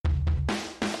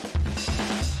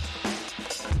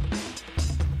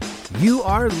You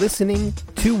are listening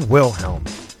to Wilhelm,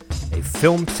 a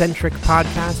film-centric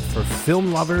podcast for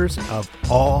film lovers of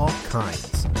all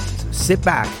kinds. So sit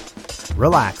back,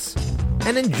 relax,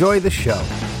 and enjoy the show.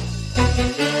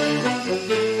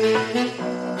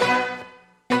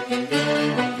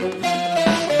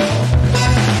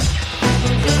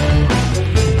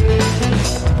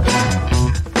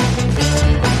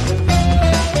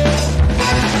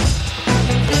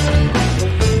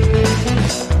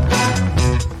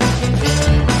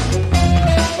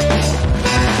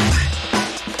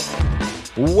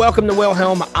 Welcome to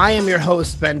Wilhelm. I am your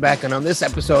host, Ben Beck, and on this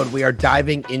episode, we are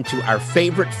diving into our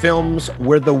favorite films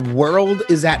where the world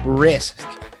is at risk.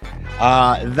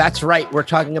 That's right. We're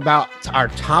talking about our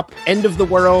top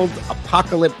end-of-the-world,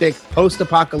 apocalyptic,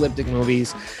 post-apocalyptic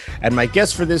movies. And my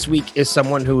guest for this week is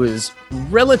someone who is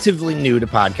relatively new to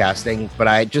podcasting, but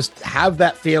I just have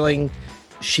that feeling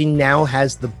she now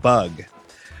has the bug.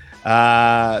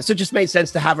 So it just made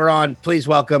sense to have her on. Please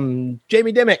welcome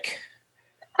Jamie Dimmick.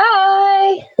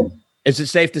 Hi. Is it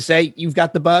safe to say you've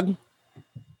got the bug?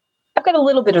 I've got a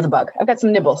little bit of the bug. I've got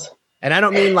some nibbles. And I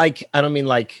don't mean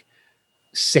like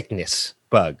sickness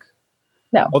bug.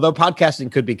 No. Although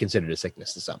podcasting could be considered a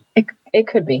sickness to some. It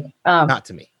could be. Not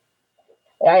to me.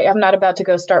 I'm not about to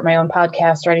go start my own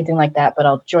podcast or anything like that, but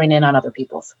I'll join in on other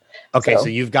people's. Okay, so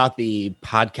you've got the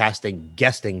podcasting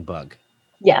guesting bug.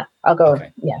 Yeah, I'll go.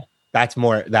 Okay. Yeah. That's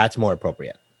more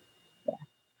appropriate.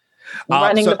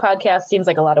 Running the podcast seems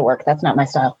like a lot of work. That's not my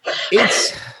style.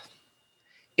 It's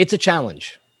a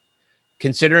challenge.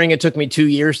 Considering it took me 2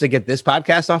 years to get this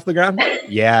podcast off the ground.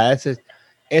 Yeah, it's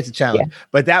a challenge. Yeah.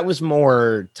 But that was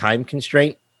more time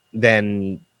constraint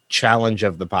than challenge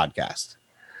of the podcast.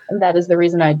 And that is the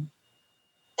reason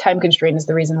time constraint is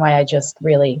the reason why I just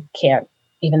really can't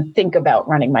even think about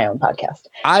running my own podcast.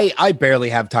 I barely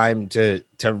have time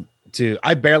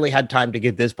I barely had time to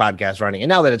get this podcast running. And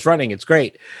now that it's running, it's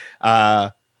great.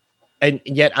 And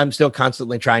yet I'm still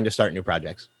constantly trying to start new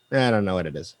projects. I don't know what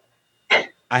it is.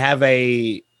 I have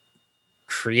a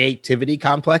creativity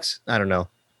complex. I don't know.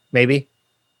 Maybe.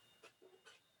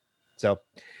 So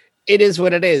it is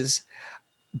what it is.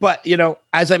 But,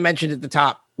 as I mentioned at the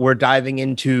top, we're diving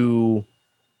into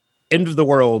end of the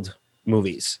world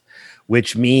movies,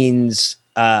 which means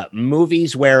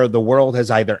movies where the world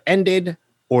has either ended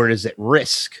or is at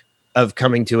risk of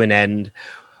coming to an end,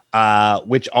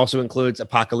 which also includes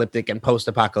apocalyptic and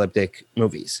post-apocalyptic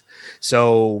movies.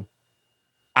 So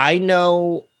I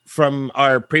know from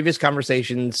our previous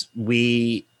conversations,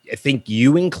 I think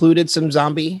you included some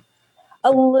zombie.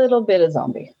 A little bit of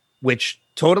zombie. Which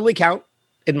totally count,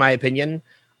 in my opinion.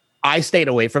 I stayed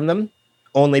away from them,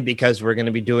 only because we're going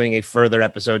to be doing a further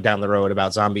episode down the road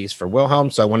about zombies for Wilhelm,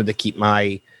 so I wanted to keep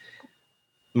my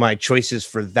choices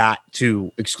for that to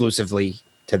exclusively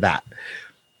to that.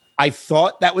 I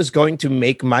thought that was going to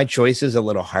make my choices a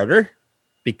little harder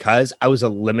because I was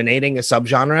eliminating a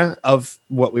subgenre of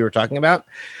what we were talking about.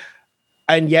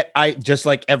 And yet I, just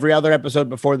like every other episode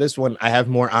before this one, I have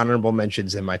more honorable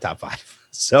mentions in my top 5.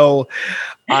 So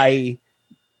it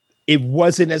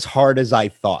wasn't as hard as I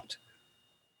thought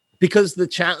because the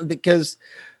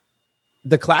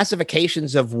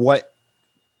classifications of what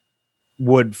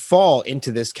would fall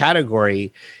into this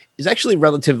category is actually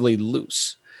relatively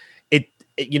loose.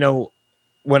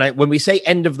 When we say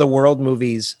end of the world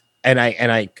movies, and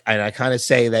I kind of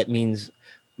say that means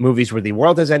movies where the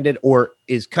world has ended or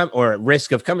or at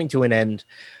risk of coming to an end.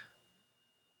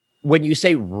 When you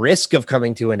say risk of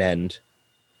coming to an end,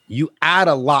 you add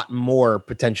a lot more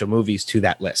potential movies to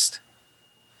that list.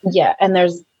 Yeah,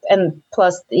 and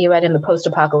plus you add in the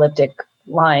post-apocalyptic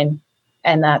line,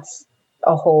 and that's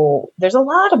there's a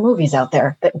lot of movies out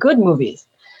there, good movies.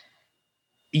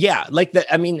 Yeah, like that.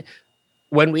 I mean,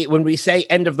 when we say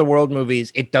end of the world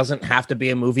movies, it doesn't have to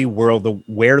be a movie where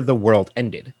the world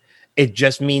ended. It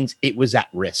just means it was at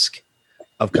risk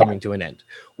of coming to an end,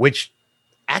 which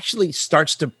actually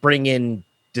starts to bring in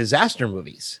disaster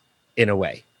movies in a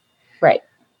way. Right.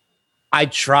 I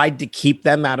tried to keep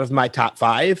them out of my top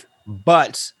 5,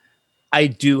 but I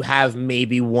do have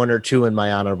maybe 1 or 2 in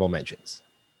my honorable mentions.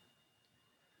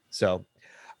 So,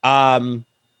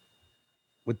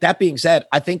 with that being said,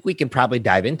 I think we can probably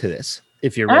dive into this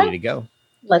if you're ready to go.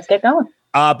 Let's get going.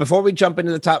 Before we jump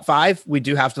into the top 5, we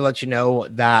do have to let you know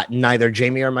that neither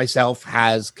Jamie or myself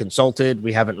has consulted.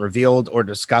 We haven't revealed or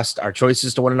discussed our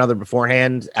choices to one another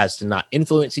beforehand as to not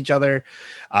influence each other.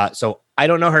 So I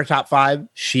don't know her top 5.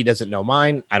 She doesn't know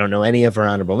mine. I don't know any of her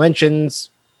honorable mentions.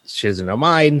 She doesn't know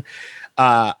mine.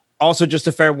 Also, just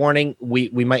a fair warning, we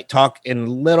might talk in a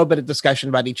little bit of discussion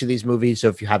about each of these movies. So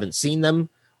if you haven't seen them,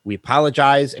 we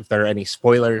apologize if there are any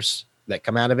spoilers that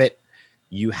come out of it.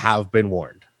 you have been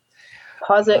warned.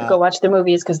 Pause it, go watch the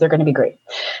movies because they're going to be great.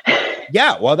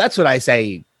 Yeah, well, that's what I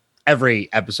say every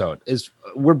episode is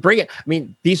we're bringing. I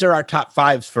mean, these are our top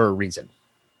fives for a reason.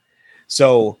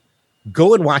 So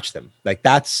go and watch them. Like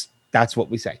that's what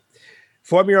we say.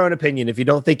 Form your own opinion. If you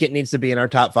don't think it needs to be in our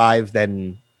top five,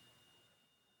 then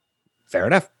fair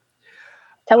enough.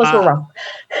 Tell us we're wrong.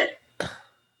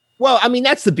 Well, I mean,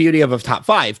 that's the beauty of a top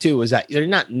five too, is that you're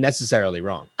not necessarily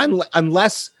wrong.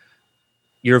 Unless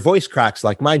your voice cracks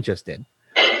like mine just did.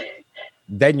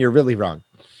 Then you're really wrong.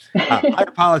 I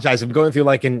apologize. I'm going through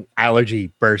like an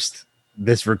allergy burst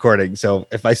this recording. So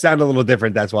if I sound a little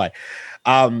different, that's why.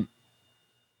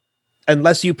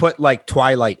 Unless you put like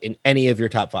Twilight in any of your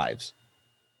top fives.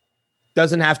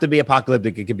 Doesn't have to be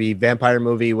apocalyptic. It could be vampire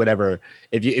movie, whatever.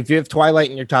 If you have Twilight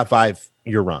in your top five,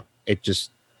 you're wrong.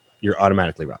 You're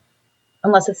automatically wrong.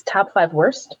 Unless it's top five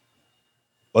worst.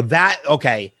 Well,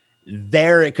 okay.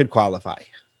 There it could qualify.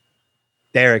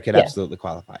 There it could absolutely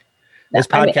qualify. This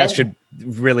podcast should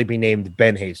really be named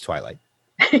Ben Hayes Twilight.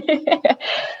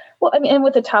 Well, I mean, and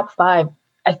with the top five,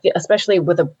 I feel, especially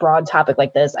with a broad topic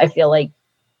like this, I feel like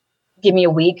give me a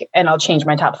week and I'll change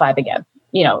my top five again.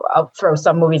 You know, I'll throw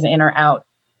some movies in or out.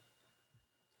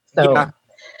 So,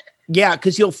 yeah,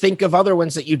 because you'll think of other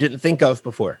ones that you didn't think of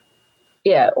before.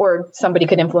 Yeah, or somebody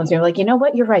could influence me. Like, you know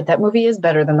what? You're right. That movie is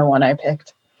better than the one I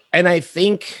picked. And I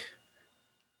think,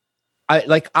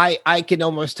 I can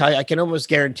almost tell you, I can almost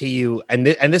guarantee you, and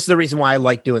this is the reason why I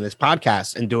like doing this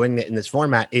podcast and doing it in this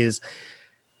format is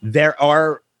there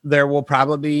will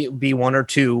probably be one or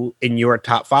two in your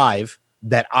top five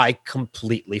that I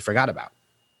completely forgot about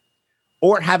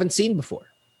or haven't seen before.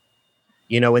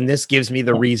 You know, and this gives me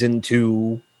the reason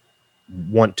to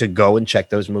want to go and check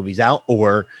those movies out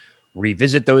or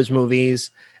revisit those movies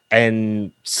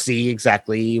and see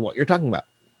exactly what you're talking about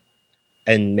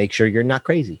and make sure you're not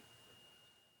crazy.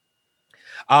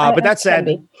 But that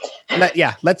said,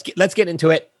 let's get into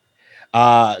it.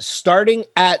 Starting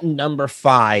at number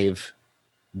 5,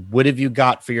 what have you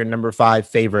got for your number 5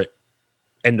 favorite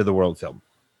end of the world film?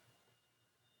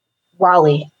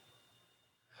 WALL-E.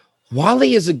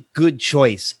 WALL-E is a good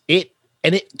choice. It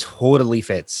totally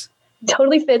fits.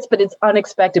 Totally fits, but it's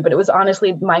unexpected. But it was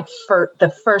honestly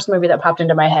the first movie that popped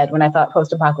into my head when I thought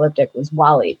post-apocalyptic was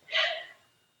WALL-E.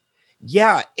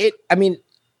 Yeah,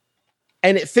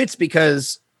 and it fits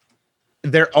because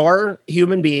there are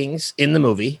human beings in the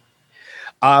movie,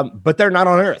 but they're not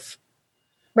on Earth.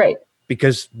 Right.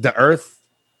 Because the Earth,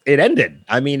 it ended.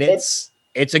 I mean, it's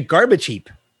a garbage heap.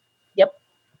 Yep.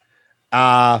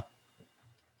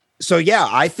 So yeah,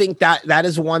 I think that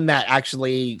is one that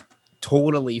actually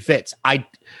totally fits. I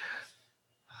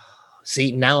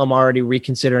see, now I'm already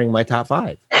reconsidering my top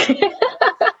 5.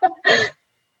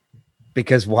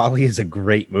 Because WALL-E is a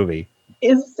great movie.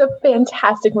 It's a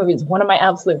fantastic movie. It's one of my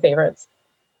absolute favorites.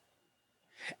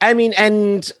 I mean,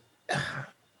 and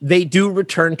they do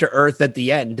return to Earth at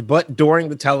the end, but during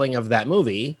the telling of that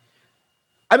movie,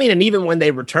 I mean, and even when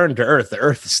they return to Earth, the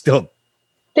Earth is still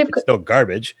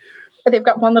garbage. They've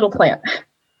got one little plant,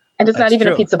 and it's not even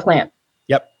a pizza plant.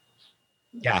 Yep.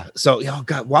 Yeah. So, oh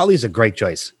God, WALL-E's a great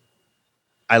choice.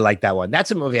 I like that one.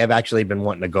 That's a movie I've actually been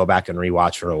wanting to go back and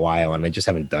rewatch for a while, and I just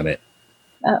haven't done it.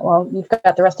 Well, you've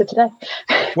got the rest of today.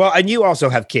 Well, and you also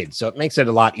have kids, so it makes it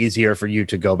a lot easier for you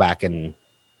to go back and...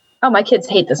 Oh, my kids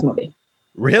hate this movie.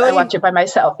 Really? I watch it by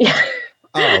myself.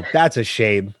 Oh, that's a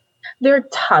shame. They're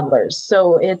toddlers,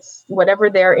 so it's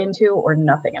whatever they're into or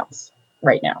nothing else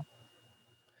right now.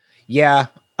 Yeah,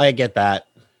 I get that.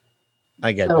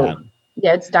 I get that.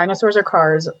 Yeah, it's dinosaurs or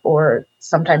cars or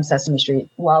sometimes Sesame Street.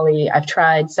 WALL-E, I've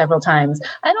tried several times.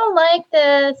 I don't like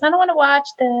this. I don't want to watch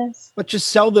this. But just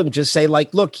sell them. Just say,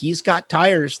 like, look, he's got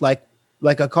tires like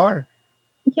a car.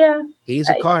 Yeah. He's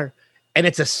a car. And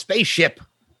it's a spaceship.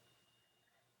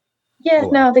 Yeah,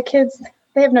 no, the kids,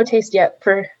 they have no taste yet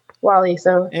for WALL-E,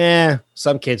 so.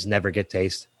 Some kids never get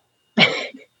taste.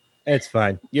 It's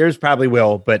fine. Yours probably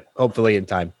will, but hopefully in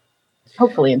time.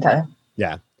 Hopefully in time.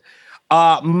 Yeah.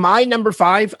 My number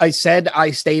 5, I said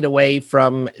I stayed away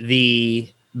from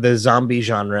the zombie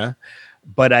genre,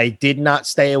 but I did not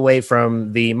stay away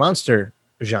from the monster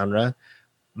genre.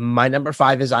 My number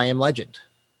 5 is I Am Legend.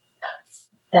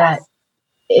 That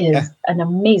is an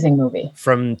amazing movie.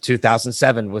 From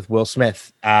 2007 with Will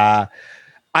Smith. There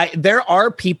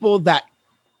are people that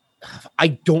I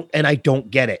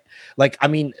don't get it. Like, I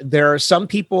mean, there are some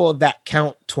people that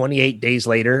count 28 Days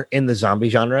Later in the zombie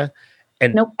genre.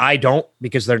 And nope. I don't,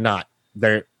 because they're not.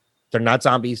 They're not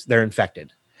zombies. They're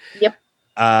infected. Yep.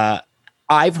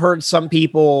 I've heard some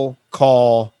people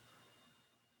call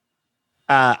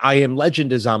I Am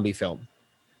Legend a zombie film.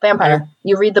 Vampire.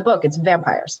 You read the book, it's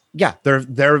vampires. Yeah,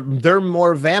 they're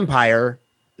more vampire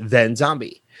than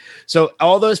zombie. So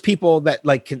all those people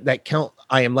that count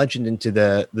I Am Legend into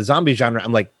the zombie genre,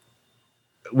 I'm like,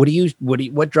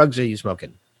 what drugs are you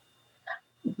smoking?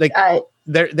 Like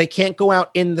they can't go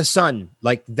out in the sun.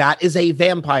 Like that is a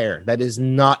vampire. That is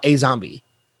not a zombie.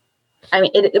 I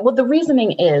mean, well, the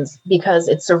reasoning is because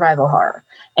it's survival horror.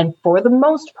 And for the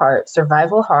most part,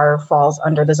 survival horror falls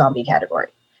under the zombie category.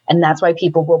 And that's why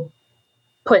people will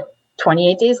put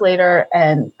 28 Days Later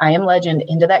and I Am Legend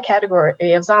into that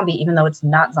category of zombie, even though it's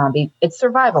not zombie. It's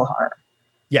survival horror.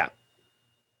 Yeah.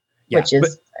 Which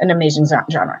is an amazing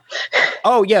genre.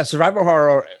 Oh, yeah. Survival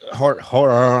horror.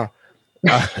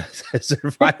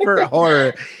 Survivor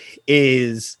horror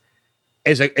is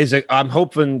a. I'm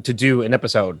hoping to do an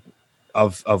episode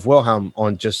of Wilhelm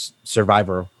on just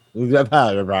Survivor. If you learn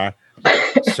how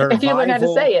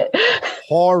to say it.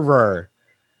 Horror.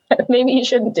 Maybe you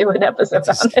shouldn't do an episode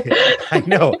on it. I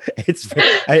know.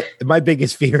 My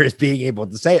biggest fear is being able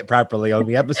to say it properly on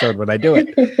the episode when I do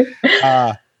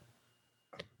it.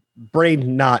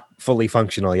 Brain not fully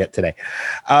functional yet today.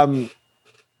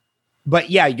 But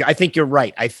yeah, I think you're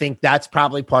right. I think that's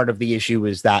probably part of the issue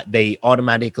is that they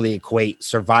automatically equate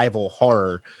survival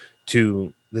horror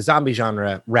to the zombie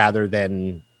genre rather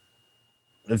than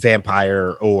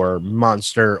vampire or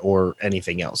monster or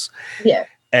anything else. Yeah.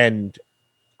 And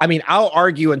I mean, I'll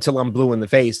argue until I'm blue in the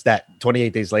face that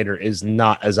 28 Days Later is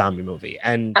not a zombie movie.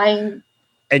 And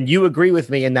you agree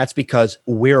with me, and that's because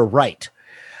we're right.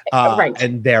 Right.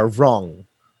 And they're wrong.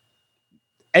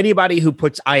 Anybody who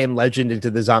puts I Am Legend into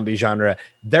the zombie genre,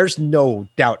 there's no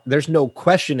doubt, there's no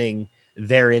questioning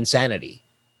their insanity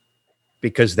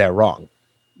because they're wrong.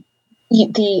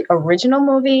 The original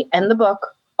movie and the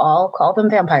book all call them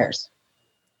vampires.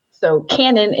 So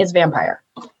canon is vampire.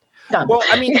 Done. Well,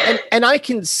 I mean, and I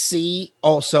can see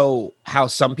also how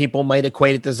some people might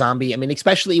equate it to zombie. I mean,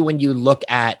 especially when you look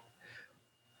at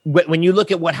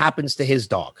what happens to his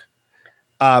dog.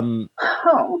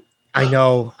 Oh. I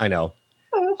know.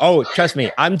 Oh, trust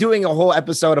me, I'm doing a whole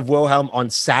episode of Wilhelm on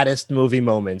saddest movie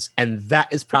moments, and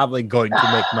that is probably going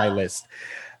to make my list.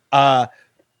 But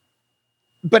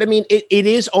I mean, it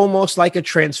is almost like a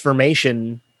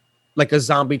transformation, like a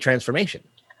zombie transformation.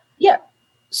 Yeah.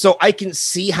 So I can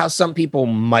see how some people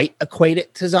might equate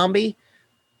it to zombie,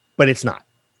 but it's not.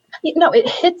 No, it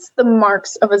hits the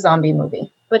marks of a zombie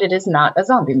movie, but it is not a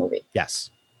zombie movie. Yes.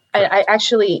 I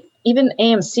actually, even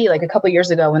AMC, like a couple years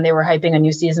ago when they were hyping a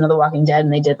new season of The Walking Dead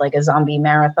and they did like a zombie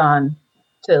marathon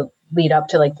to lead up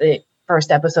to like the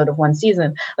first episode of one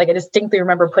season, like I distinctly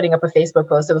remember putting up a Facebook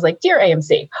post. It was like, "Dear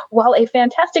AMC, while a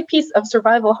fantastic piece of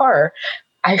survival horror,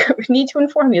 I need to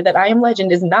inform you that I Am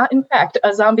Legend is not in fact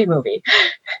a zombie movie."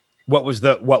 What was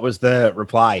the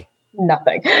reply?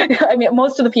 Nothing. I mean,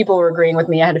 most of the people were agreeing with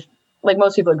me.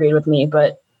 Most people agreed with me,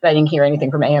 but I didn't hear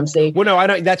anything from AMC. Well, no, I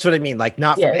don't. That's what I mean. Like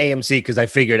not from AMC because I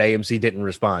figured AMC didn't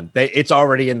respond. It's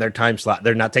already in their time slot.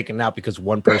 They're not taking it out because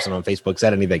one person on Facebook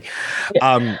said anything.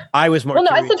 Yeah. I was more. Well,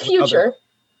 no, I said future.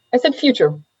 I said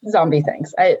future zombie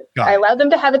things. I allowed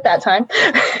them to have it that time.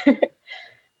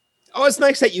 Oh, it's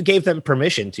nice that you gave them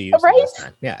permission to use right? it this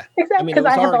time. Yeah, exactly. Because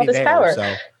I have all this power.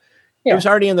 So it was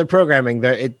already in their programming.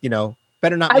 There,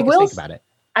 better not make us think about it.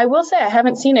 I will say I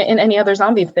haven't seen it in any other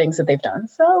zombie things that they've done.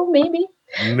 So maybe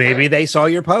they saw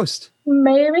your post.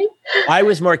 Maybe. I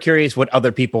was more curious what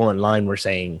other people online were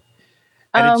saying.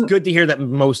 And it's good to hear that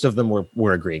most of them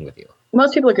were agreeing with you.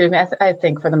 Most people agree with me. I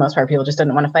think for the most part, people just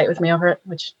didn't want to fight with me over it,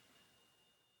 which.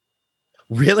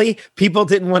 Really? People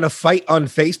didn't want to fight on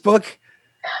Facebook?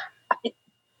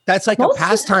 That's like a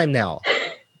pastime now.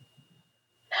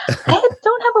 I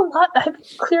don't have a lot.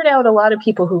 I've cleared out a lot of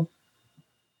people who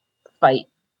fight.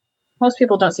 Most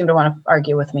people don't seem to want to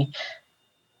argue with me.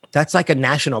 That's like a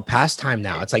national pastime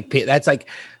now. It's like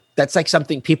that's like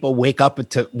something people wake up in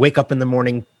the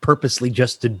morning purposely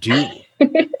just to do.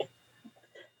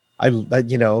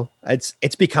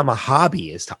 It's become a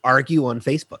hobby is to argue on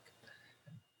Facebook.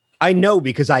 I know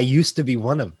because I used to be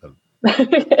one of them.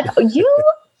 You?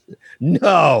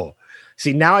 No.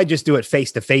 See, now I just do it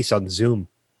face to face on Zoom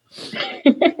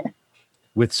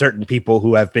with certain people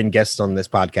who have been guests on this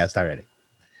podcast already.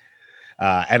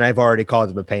 And I've already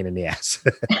called them a pain in the ass.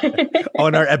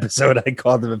 On our episode, I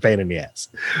called them a pain in the ass.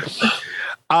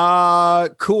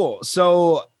 Cool.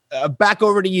 So back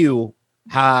over to you.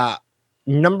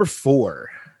 Number 4.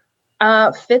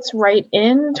 Fits right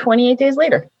in 28 Days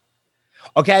Later.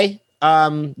 Okay.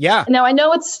 Yeah. Now I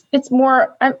know it's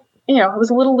more, I was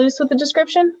a little loose with the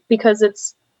description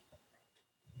because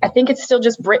I think it's still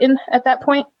just Britain at that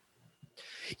point.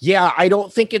 Yeah, I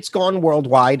don't think it's gone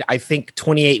worldwide. I think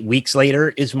 28 weeks later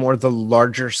is more the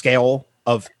larger scale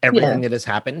of everything that has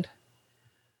happened.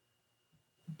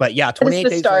 But yeah, 28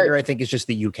 days later, I think is just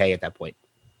the UK at that point.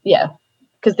 Yeah,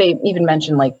 because they even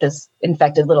mentioned like this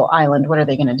infected little island. What are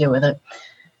they going to do with it?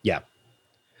 Yeah,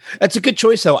 that's a good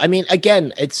choice, though. I mean,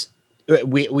 again, it's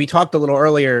we talked a little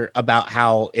earlier about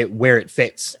how where it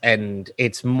fits, and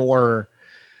it's more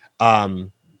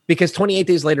because 28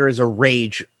 days later is a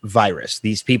rage virus.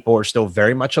 These people are still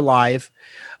very much alive.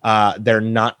 They're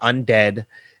not undead.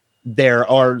 There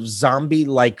are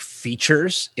zombie-like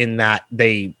features in that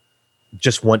they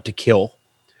just want to kill.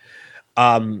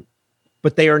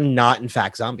 But they are not, in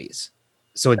fact, zombies.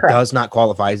 So it does not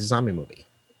qualify as a zombie movie.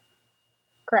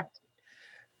 Correct.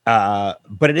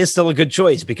 But it is still a good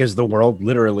choice because the world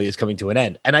literally is coming to an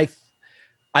end. And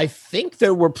I think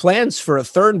there were plans for a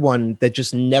third one that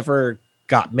just never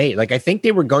got made. Like, I think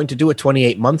they were going to do it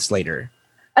 28 months later.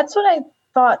 That's what I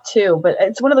thought too. But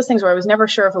it's one of those things where I was never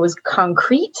sure if it was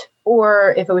concrete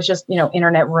or if it was just,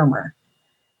 internet rumor.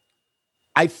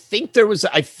 I think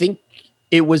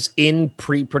it was in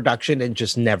pre-production and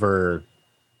just never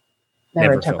took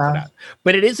filtered off. out.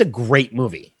 But it is a great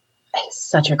movie. It's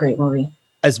such a great movie.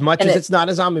 As much as it's not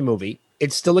a zombie movie,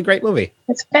 it's still a great movie.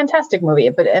 It's a fantastic movie,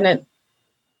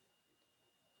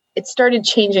 it started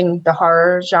changing the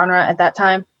horror genre at that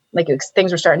time. Like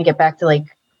things were starting to get back to like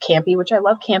campy, which I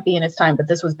love campy in its time, but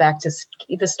this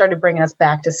started bringing us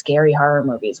back to scary horror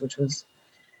movies, which was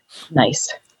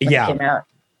nice. When it came out.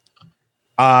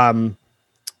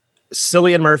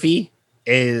 Cillian Murphy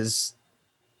is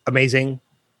amazing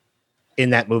in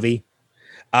that movie.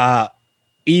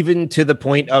 Even to the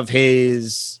point of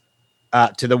his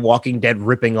to The Walking Dead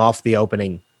ripping off the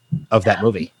opening of that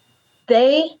movie.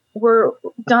 They were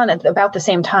done at about the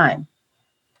same time.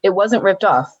 It wasn't ripped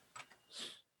off.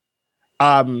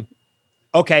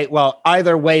 Okay, well,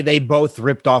 either way, they both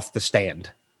ripped off The Stand.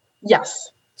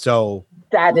 Yes. So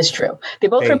that is true. They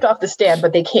both ripped off The Stand,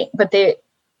 but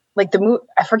like the movie,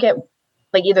 I forget,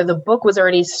 like either the book was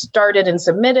already started and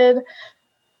submitted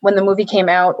when the movie came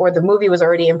out, or the movie was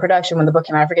already in production when the book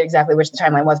came out. I forget exactly which the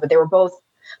timeline was, but they were both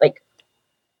like,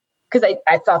 because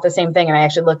I thought the same thing and I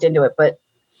actually looked into it, but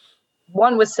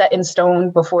one was set in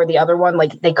stone before the other one.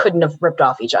 Like they couldn't have ripped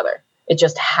off each other. It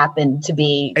just happened to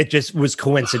be. It just was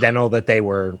coincidental that they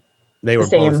were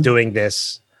both doing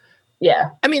this.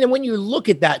 Yeah. I mean, and when you look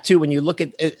at that too, when you look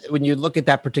at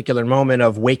that particular moment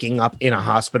of waking up in a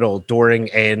hospital during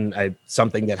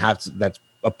something that's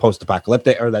a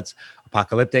post-apocalyptic or that's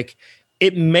apocalyptic,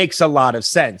 it makes a lot of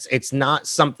sense. It's not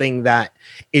something that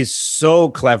is so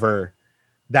clever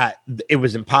that it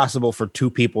was impossible for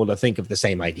two people to think of the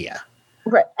same idea.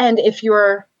 Right. And if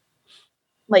you're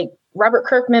like Robert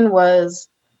Kirkman was,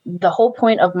 the whole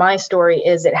point of my story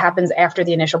is it happens after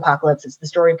the initial apocalypse. It's the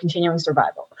story of continuing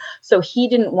survival. So he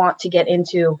didn't want to get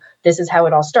into this is how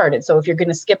it all started. So if you're going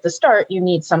to skip the start, you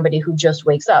need somebody who just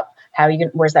wakes up.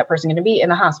 Where's that person going to be?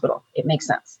 In a hospital. It makes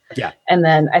sense. Yeah. And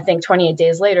then I think 28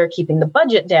 days later, keeping the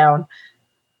budget down,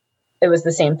 it was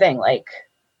the same thing. Like,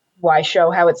 why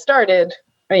show how it started?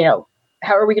 How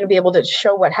are we going to be able to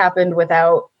show what happened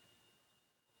without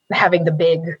having the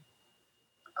big,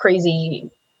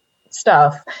 crazy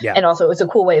stuff? Yeah. And also, it was a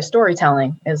cool way of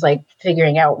storytelling, is like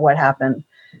figuring out what happened.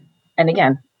 And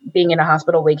again, being in a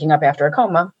hospital, waking up after a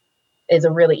coma is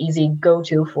a really easy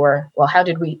go-to for, well, how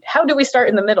do we start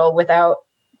in the middle without.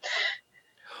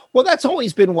 Well, that's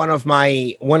always been one of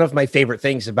my favorite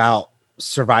things about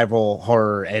survival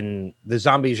horror and the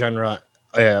zombie genre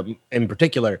in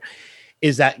particular,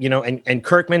 is that, and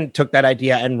Kirkman took that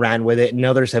idea and ran with it, and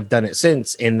others have done it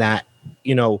since, in that,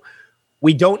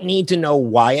 we don't need to know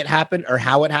why it happened or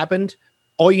how it happened.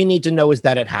 All you need to know is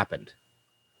that it happened.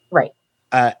 Right.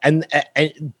 And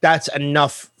that's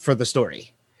enough for the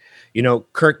story.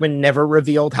 Kirkman never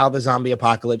revealed how the zombie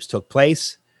apocalypse took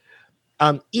place.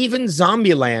 Even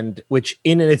Zombieland, which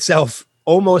in and itself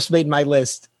almost made my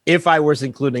list if I was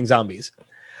including zombies,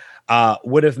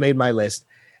 would have made my list.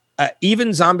 Even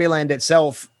Zombieland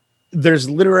itself, there's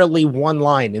literally one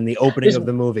line in the opening of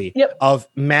the movie of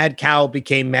Mad Cow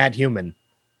became Mad Human.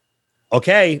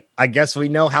 Okay, I guess we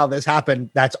know how this happened.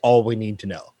 That's all we need to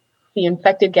know. The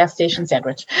infected gas station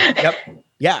sandwich. Yep.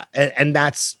 Yeah. And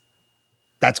that's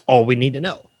all we need to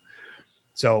know.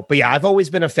 So, but yeah, I've always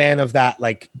been a fan of that.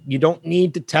 Like, you don't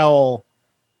need to tell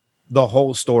the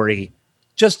whole story,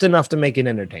 just enough to make it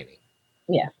entertaining.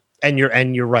 Yeah. And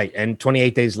you're right. And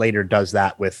 28 Days Later does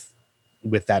that with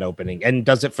that opening, and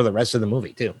does it for the rest of the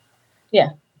movie too. Yeah.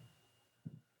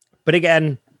 But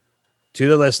again, to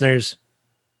the listeners,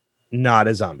 not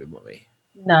a zombie movie.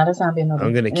 Not a zombie movie.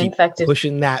 I'm going to keep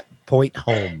pushing that point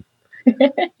home.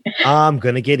 I'm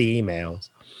going to get emails.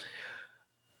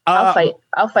 I'll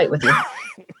fight with you.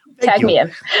 Tag me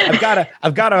in.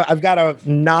 I've got a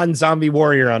non-zombie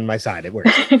warrior on my side. It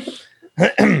works.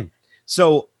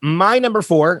 So my number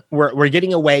 4, we're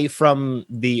getting away from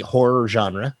the horror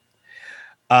genre,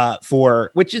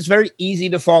 which is very easy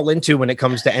to fall into when it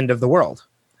comes to end of the world.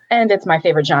 And it's my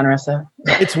favorite genre, so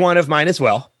it's one of mine as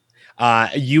well.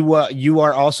 You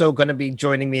are also going to be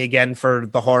joining me again for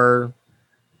the horror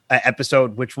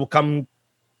episode, which will come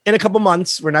in a couple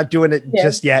months. We're not doing it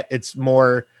just yet. It's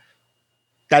more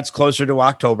that's closer to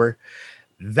October.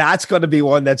 That's going to be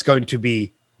one that's going to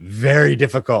be very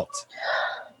difficult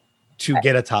to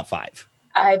get a top 5.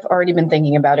 I've already been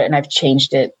thinking about it and I've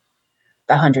changed it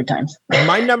 100 times.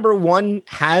 My number 1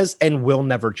 has and will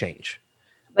never change.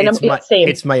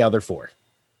 It's my other 4.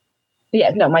 Yeah,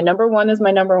 no, my number 1 is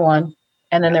my number 1.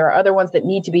 And then there are other ones that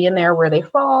need to be in there where they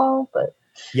fall, but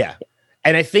yeah.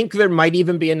 And I think there might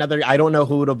even be another, I don't know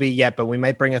who it'll be yet, but we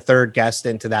might bring a third guest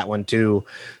into that one too.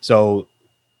 So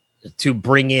to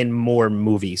bring in more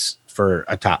movies for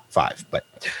a top 5, but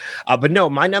no,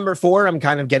 my number 4, I'm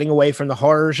kind of getting away from the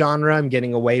horror genre. I'm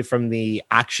getting away from the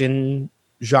action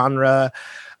genre.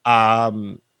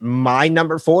 My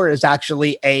number 4 is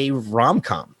actually a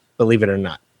rom-com, believe it or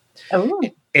not. Oh.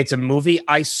 It's a movie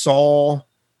I saw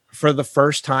for the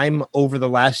first time over the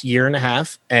last year and a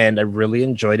half, and I really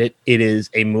enjoyed it. It is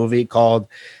a movie called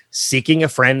Seeking a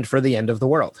Friend for the End of the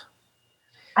World.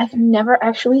 I've never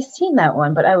actually seen that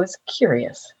one, but I was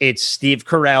curious. It's Steve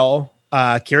Carell,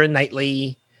 Keira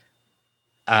Knightley,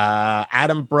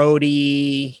 Adam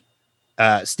Brody,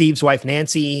 Steve's wife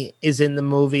Nancy is in the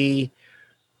movie.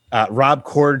 Rob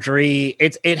Corddry.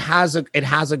 It has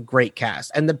a great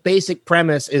cast, and the basic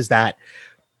premise is that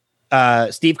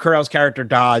Steve Carell's character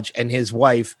Dodge and his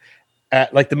wife,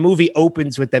 like the movie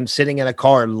opens with them sitting in a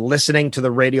car listening to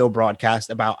the radio broadcast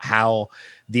about how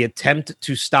the attempt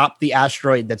to stop the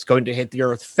asteroid that's going to hit the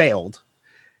Earth failed,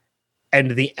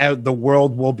 and the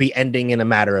world will be ending in a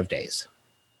matter of days.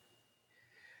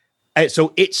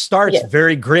 So it starts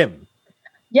very grim.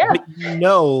 Yeah.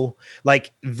 But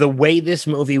like the way this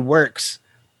movie works,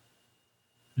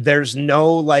 there's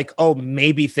no like, oh,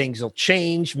 maybe things will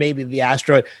change. Maybe the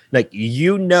asteroid, like,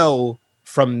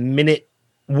 from minute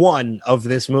 1 of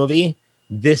this movie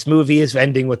is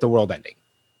ending with the world ending.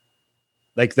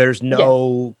 Like there's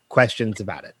no questions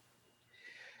about it.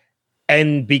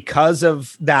 And because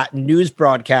of that news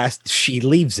broadcast, she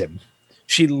leaves him.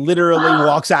 She literally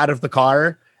walks out of the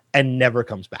car and never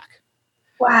comes back.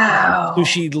 Wow. So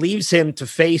she leaves him to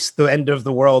face the end of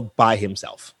the world by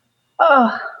himself.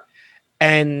 Oh.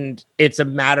 And it's a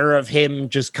matter of him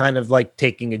just kind of like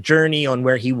taking a journey on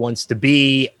where he wants to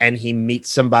be. And he meets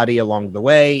somebody along the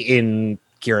way in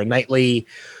Keira Knightley,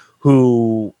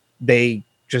 who they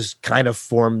just kind of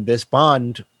form this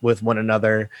bond with one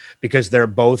another because they're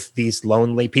both these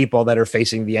lonely people that are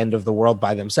facing the end of the world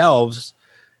by themselves.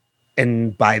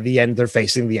 And by the end, they're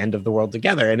facing the end of the world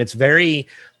together. And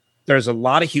there's a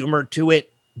lot of humor to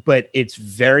it, but it's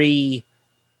very,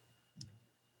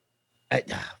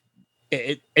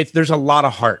 there's a lot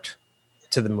of heart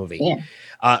to the movie.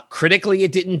 Yeah. Critically,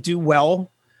 it didn't do well,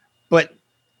 but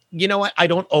you know what? I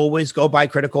don't always go by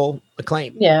critical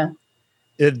acclaim. Yeah.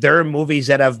 There are movies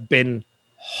that have been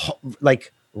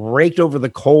like raked over the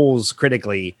coals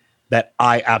critically that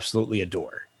I absolutely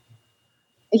adore.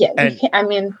 Yeah. I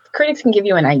mean, critics can give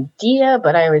you an idea,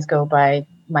 but I always go by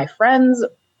my friends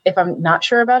if I'm not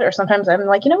sure about it, or sometimes I'm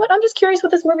like, you know what? I'm just curious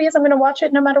what this movie is. I'm going to watch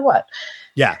it no matter what.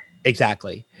 Yeah,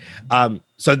 exactly.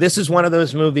 So this is one of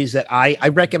those movies that I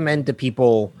recommend to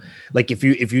people. Like if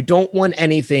you don't want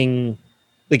anything,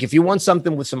 like if you want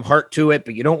something with some heart to it,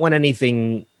 but you don't want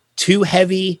anything too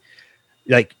heavy,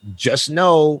 like just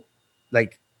know,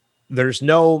 like there's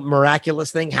no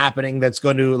miraculous thing happening that's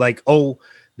going to like, oh,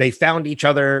 they found each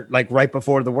other like right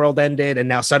before the world ended and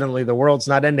now suddenly the world's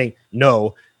not ending.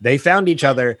 No, they found each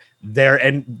other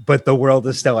there but the world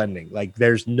is still ending. Like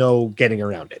there's no getting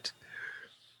around it.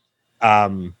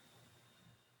 I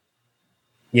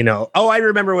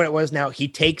remember what it was now. He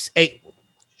takes a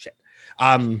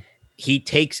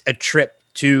trip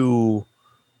to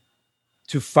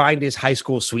find his high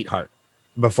school sweetheart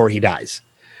before he dies.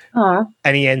 Aww.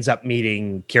 And he ends up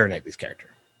meeting Keira Knightley's character.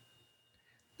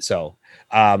 So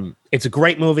it's a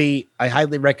great movie. I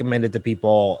highly recommend it to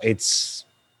people. It's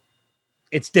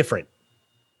different.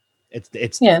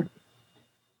 It's yeah.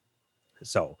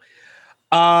 So,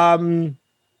 all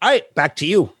right, back to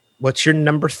you. What's your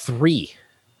number 3?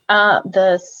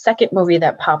 The second movie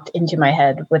that popped into my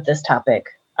head with this topic,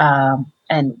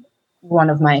 and one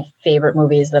of my favorite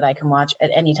movies that I can watch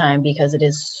at any time because it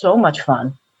is so much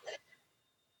fun.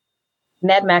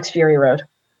 Mad Max Fury Road.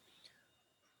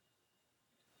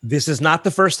 This is not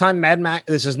the first time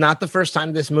this is not the first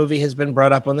time this movie has been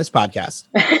brought up on this podcast.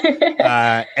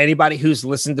 Anybody who's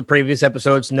listened to previous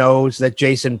episodes knows that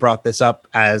Jason brought this up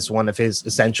as one of his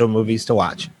essential movies to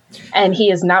watch. And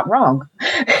he is not wrong.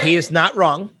 He is not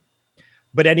wrong.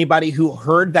 But anybody who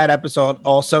heard that episode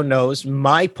also knows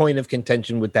my point of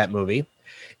contention with that movie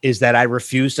is that I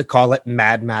refuse to call it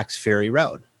Mad Max Fury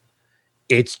Road.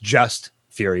 It's just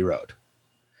Fury Road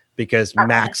because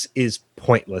Max is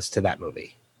pointless to that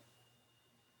movie.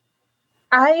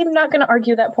 I'm not going to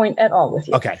argue that point at all with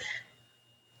you. Okay.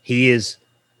 He is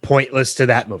pointless to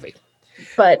that movie.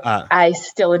 But I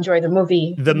still enjoy the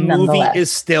movie. The movie is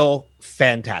still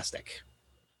fantastic.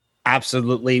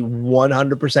 Absolutely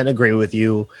 100% agree with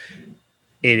you.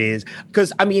 It is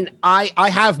because I mean I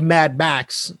have Mad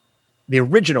Max, the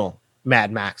original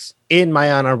Mad Max, in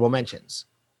my honorable mentions.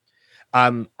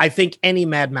 I think any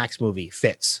Mad Max movie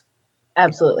fits.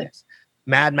 Absolutely.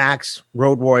 Mad Max,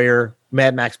 Road Warrior,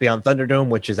 Mad Max Beyond Thunderdome,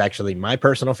 which is actually my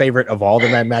personal favorite of all the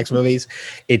Mad Max movies.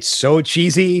 It's so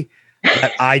cheesy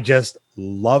that I just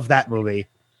love that movie.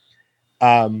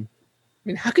 I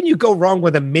mean, how can you go wrong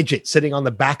with a midget sitting on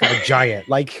the back of a giant?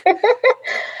 Like,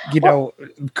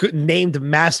 named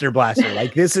Master Blaster.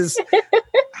 Like, this is,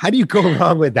 how do you go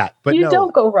wrong with that? But you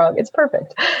don't go wrong. It's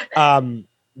perfect.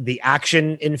 The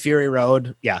action in Fury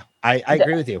Road. Yeah, I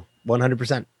agree with you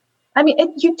 100%. I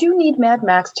mean, you do need Mad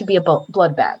Max to be a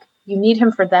blood bag. You need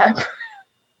him for that.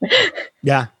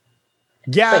 Yeah.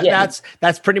 Yeah,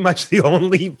 that's pretty much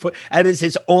that is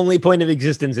his only point of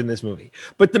existence in this movie.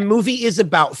 But the movie is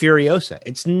about Furiosa.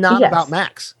 It's not about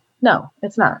Max. No,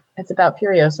 it's not. It's about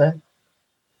Furiosa.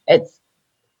 It's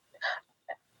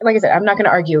like I said, I'm not going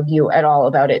to argue with you at all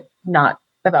about it, not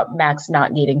about Max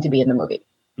not needing to be in the movie.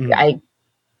 Mm-hmm.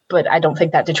 But I don't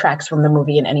think that detracts from the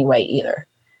movie in any way either.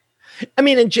 I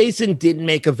mean, and Jason did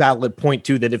make a valid point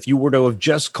too, that if you were to have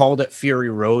just called it Fury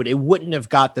Road, it wouldn't have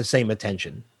got the same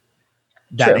attention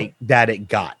that it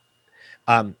got.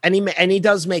 And he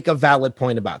does make a valid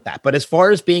point about that. But as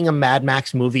far as being a Mad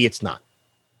Max movie, it's not.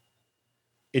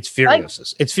 It's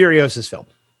Furiosa's. It's Furiosa's film.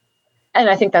 And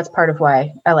I think that's part of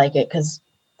why I like it, because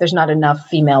there's not enough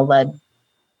female-led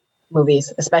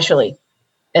movies, especially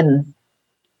in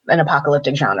an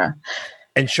apocalyptic genre.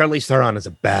 And Charlize Theron is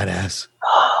a badass.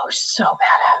 Oh, so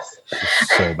badass. She's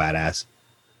so badass.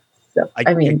 So,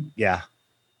 yeah.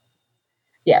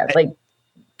 Yeah, like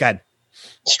God.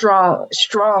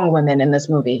 Strong women in this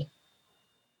movie.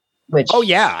 Oh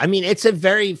yeah, I mean it's a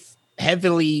very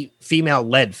heavily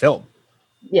female-led film.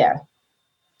 Yeah.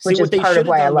 Which is part of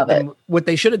why I love it. What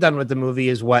they should have done with the movie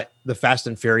is what the Fast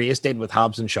and Furious did with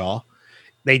Hobbs and Shaw.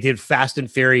 They did Fast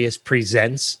and Furious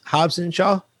Presents Hobbs and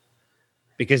Shaw,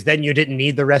 because then you didn't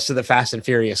need the rest of the Fast and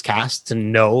Furious cast to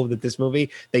know that this movie.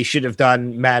 They should have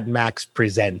done Mad Max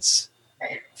Presents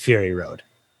Fury Road.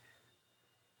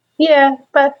 Yeah,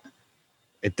 but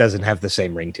it doesn't have the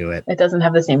same ring to it. It doesn't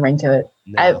have the same ring to it.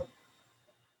 No.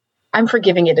 I'm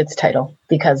forgiving it its title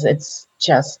because it's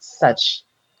just such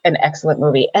an excellent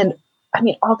movie. And I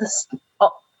mean,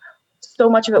 so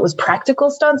much of it was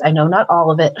practical stunts. I know not all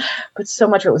of it, but so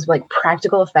much of it was like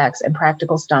practical effects and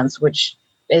practical stunts, which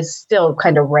is still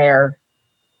kind of rare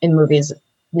in movies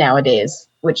nowadays,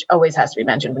 which always has to be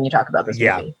mentioned when you talk about this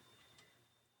movie.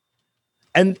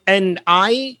 And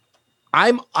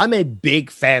I'm a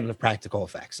big fan of practical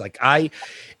effects. Like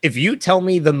if you tell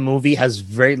me the movie has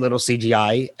very little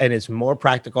CGI and it's more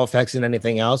practical effects than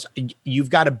anything else, you've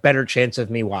got a better chance of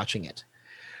me watching it.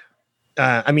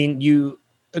 I mean,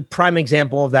 a prime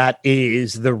example of that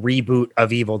is the reboot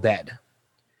of Evil Dead.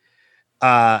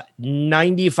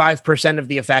 95% of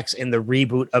the effects in the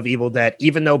reboot of Evil Dead,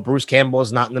 even though Bruce Campbell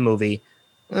is not in the movie,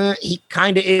 he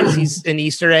kind of is. He's an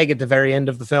Easter egg at the very end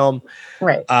of the film.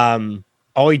 Right.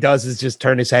 All he does is just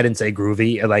turn his head and say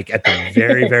groovy, like at the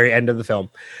very, very end of the film.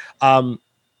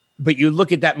 But you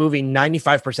look at that movie,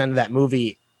 95% of that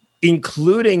movie,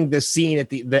 including the scene at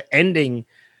the ending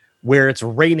where it's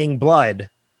raining blood,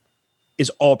 is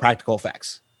all practical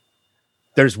effects.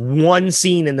 There's one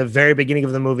scene in the very beginning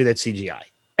of the movie that's CGI.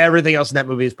 Everything else in that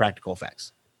movie is practical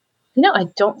effects. No, I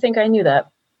don't think I knew that.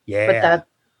 Yeah.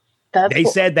 But they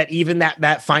said that even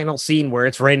that final scene where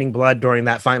it's raining blood during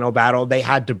that final battle, they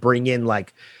had to bring in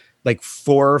like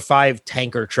 4 or 5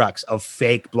 tanker trucks of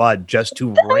fake blood just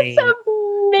to rain. That's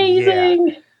amazing.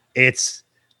 Yeah. That's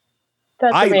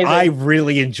amazing. I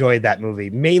really enjoyed that movie,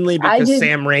 mainly because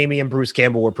Sam Raimi and Bruce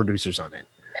Campbell were producers on it.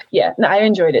 Yeah, no, I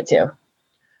enjoyed it too.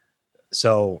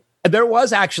 So There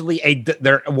was actually a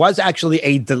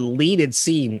deleted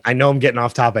scene. I know I'm getting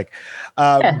off topic,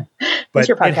 but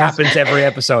it happens every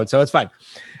episode, so it's fine.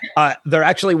 There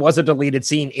actually was a deleted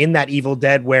scene in that Evil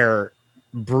Dead where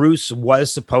Bruce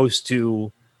was supposed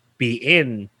to be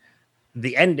in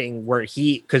the ending, where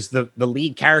because the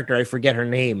lead character, I forget her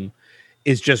name,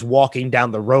 is just walking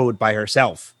down the road by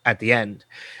herself at the end,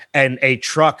 and a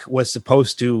truck was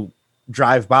supposed to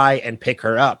drive by and pick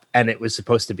her up, and it was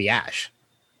supposed to be Ash.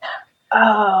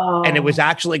 Oh. And it was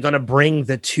actually going to bring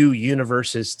the two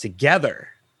universes together.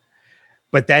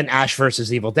 But then Ash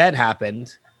versus Evil Dead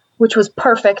happened. Which was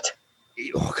perfect.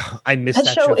 Oh, God, I missed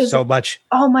that show so much.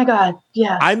 Oh, my God.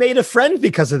 Yeah. I made a friend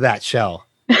because of that show.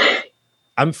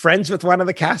 I'm friends with one of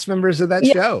the cast members of that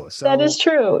show. So that is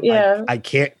true. Yeah. I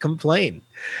can't complain.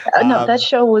 No, that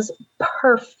show was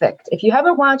perfect. If you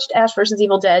haven't watched Ash versus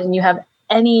Evil Dead and you have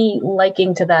any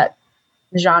liking to that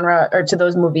genre or to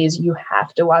those movies, you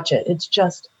have to watch it. It's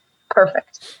just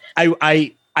perfect.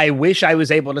 I wish I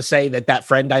was able to say that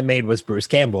friend I made was Bruce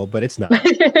Campbell, but it's not.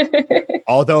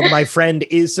 Although my friend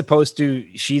is supposed to,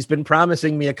 she's been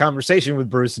promising me a conversation with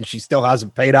Bruce and she still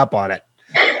hasn't paid up on it.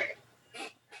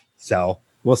 So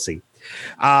we'll see.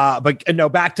 But no,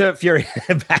 back to Fury,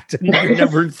 back to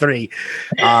number 3,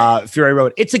 Fury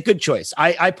Road. It's a good choice.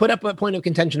 I put up a point of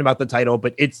contention about the title,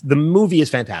 but the movie is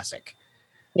fantastic.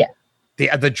 Yeah.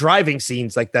 The driving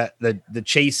scenes, like the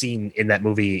chase scene in that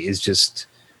movie is just,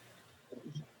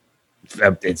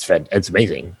 it's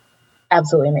amazing.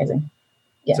 Absolutely amazing.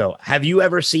 Yeah. So have you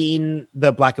ever seen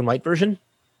the black and white version?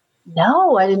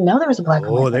 No, I didn't know there was a black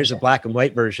and white. Oh, there's a black and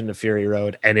white version of Fury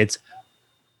Road, and it's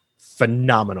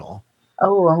phenomenal.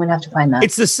 Oh, I'm gonna have to find that.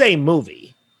 It's the same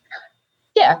movie.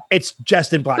 Yeah. It's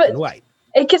just in black and white.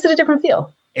 It gives it a different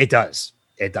feel. It does.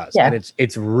 It does. Yeah. And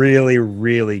it's really,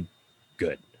 really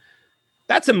good.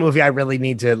 That's a movie I really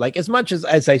need to, like, as much as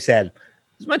I said,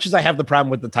 as much as I have the problem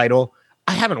with the title,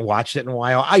 I haven't watched it in a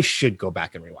while. I should go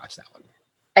back and rewatch that one.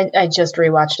 I just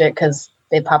rewatched it because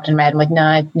they popped in my head. I'm like, no,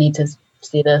 I need to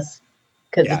see this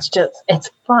because it's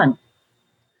fun.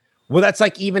 Well, that's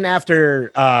like even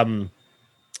after the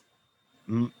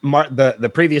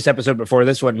previous episode before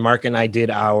this one, Mark and I did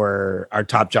our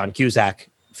top John Cusack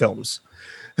films.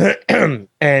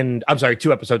 And I'm sorry,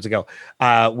 2 episodes ago,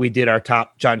 we did our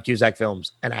top John Cusack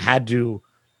films, and I had to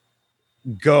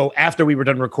go after we were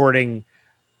done recording.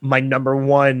 My number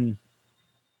one,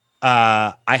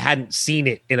 I hadn't seen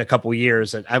it in a couple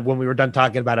years, and when we were done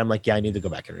talking about it, I'm like, yeah, I need to go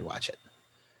back and rewatch it.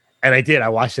 And I did. I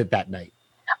watched it that night.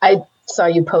 I saw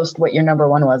you post what your number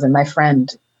one was, and my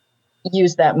friend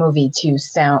used that movie to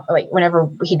sound like whenever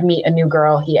he'd meet a new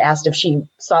girl, he asked if she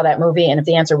saw that movie, and if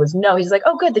the answer was no, he's like,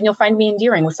 oh, good, then you'll find me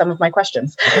endearing with some of my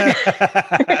questions.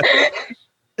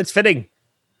 It's fitting.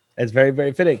 It's very,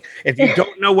 very fitting. If you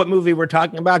don't know what movie we're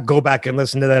talking about, go back and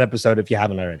listen to that episode if you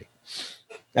haven't already.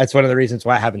 That's one of the reasons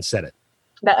why I haven't said it.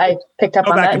 That I picked up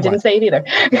on that and didn't say it either.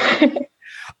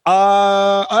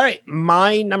 All right.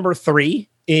 My number 3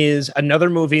 is another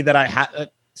movie that I have.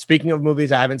 Speaking of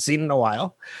movies I haven't seen in a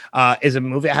while, is a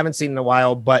movie I haven't seen in a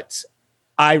while, but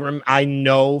I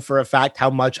know for a fact how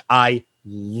much I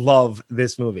love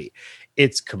this movie.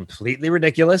 It's completely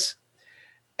ridiculous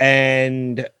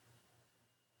and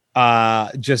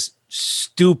just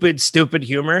stupid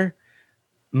humor.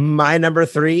 My number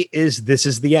 3 is This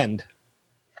Is the End.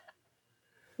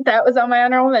 That was on my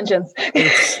honorable mentions.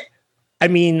 I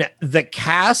mean, the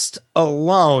cast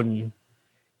alone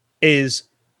is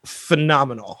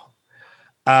phenomenal.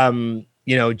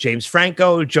 James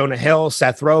Franco, Jonah Hill,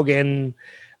 Seth Rogen,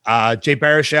 Jay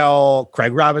Baruchel,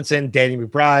 Craig Robinson, Danny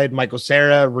McBride, Michael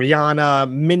Cera, Rihanna,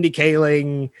 Mindy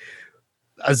Kaling,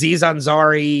 Aziz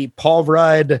Ansari, Paul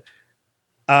Rudd.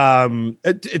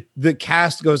 The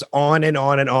cast goes on and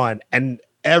on and on, and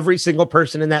every single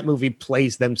person in that movie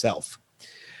plays themselves.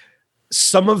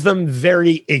 Some of them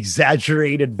very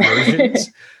exaggerated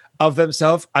versions of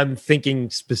themselves. I'm thinking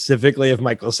specifically of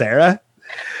Michael Cera.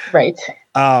 Right.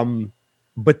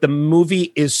 But the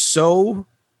movie is so,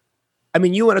 I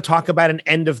mean, you want to talk about an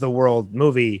end of the world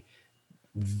movie.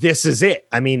 This is it.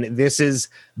 I mean,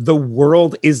 the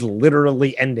world is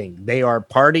literally ending. They are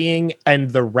partying and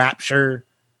the rapture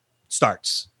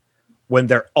starts when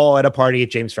they're all at a party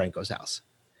at James Franco's house.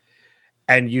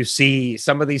 And you see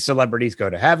some of these celebrities go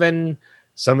to heaven,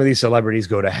 some of these celebrities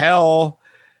go to hell,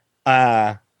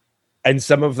 and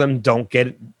some of them don't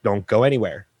go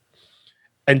anywhere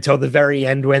until the very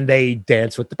end when they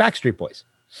dance with the Backstreet Boys.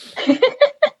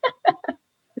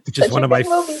 Which is one of my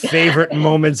favorite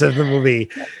moments of the movie.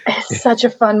 It's such a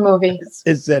fun movie.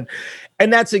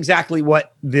 And that's exactly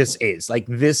what this is. Like,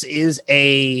 this is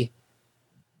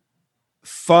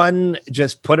fun.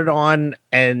 Just put it on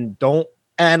and don't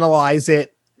analyze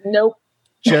it. Nope.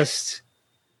 Just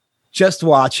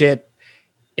watch it.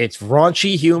 It's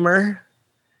raunchy humor.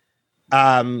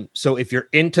 So if you're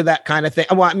into that kind of thing,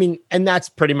 well, I mean, and that's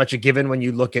pretty much a given when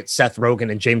you look at Seth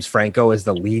Rogen and James Franco as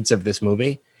the leads of this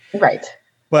movie. Right.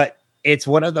 But it's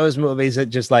one of those movies that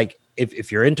just like,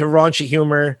 if you're into raunchy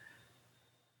humor,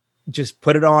 just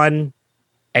put it on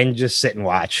and just sit and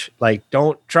watch. Like,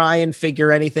 don't try and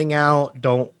figure anything out.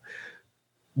 Don't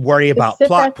worry about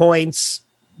plot points.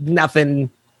 Nothing.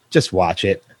 Just watch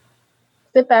it.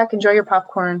 Sit back, enjoy your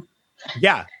popcorn.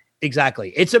 Yeah,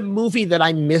 exactly. It's a movie that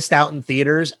I missed out in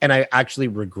theaters and I actually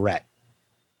regret.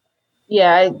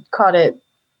 Yeah, I caught it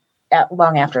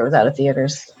long after it was out of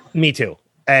theaters. Me too.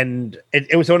 And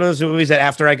it was one of those movies that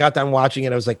after I got done watching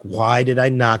it, I was like, why did I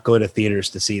not go to theaters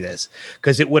to see this?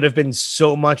 Because it would have been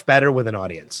so much better with an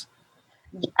audience.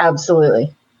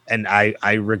 Absolutely. And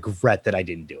I regret that I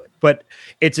didn't do it. But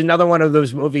it's another one of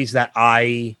those movies that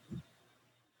I'm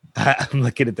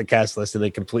looking at the cast list and I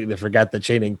completely forgot that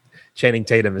Channing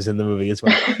Tatum is in the movie as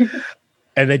well.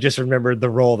 And I just remembered the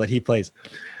role that he plays.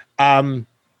 Yeah,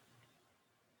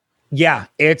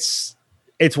 it's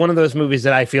one of those movies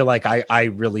that I feel like I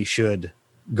really should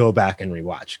go back and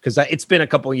rewatch because it's been a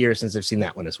couple of years since I've seen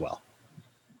that one as well.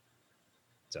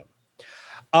 So,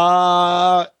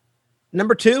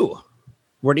 number 2,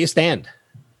 where do you stand?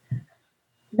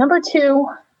 Number 2,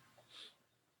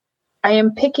 I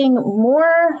am picking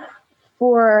more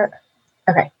for.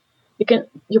 Okay,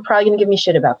 you're probably going to give me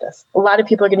shit about this. A lot of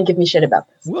people are going to give me shit about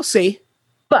this. We'll see.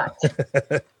 But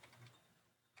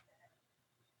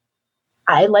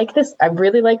I like this. I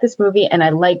really like this movie, and I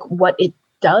like what it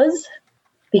does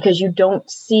because you don't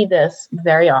see this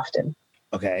very often.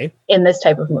 Okay. In this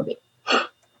type of movie.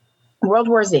 World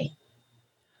War Z.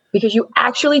 Because you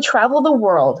actually travel the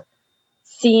world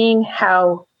seeing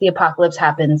how the apocalypse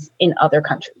happens in other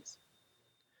countries.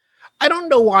 I don't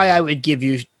know why I would give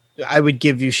you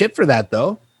shit for that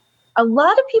though. A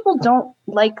lot of people don't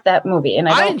like that movie, and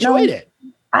I enjoyed it.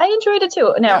 I enjoyed it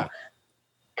too. Now,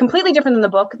 completely different than the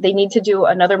book. They need to do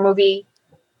another movie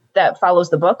that follows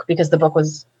the book because the book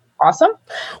was awesome.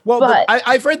 Well, but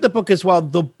I've read the book as well.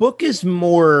 The book is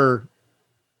more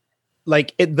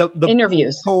like the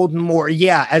interviews told more,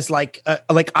 as like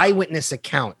eyewitness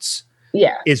accounts.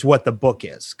 Yeah, is what the book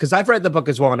is. Because I've read the book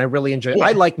as well, and I really enjoy it.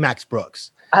 I like Max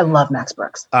Brooks. I love Max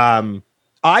Brooks.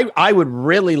 I would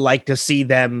really like to see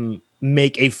them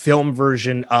make a film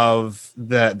version of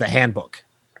the handbook.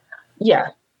 Yeah.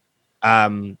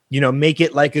 Make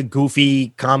it like a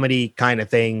goofy comedy kind of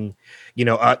thing,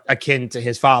 akin to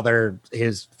his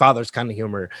father's kind of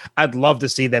humor. I'd love to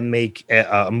see them make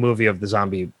a movie of the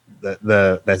zombie,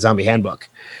 that zombie handbook.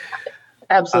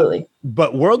 Absolutely.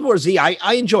 But World War Z,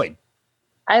 I enjoyed.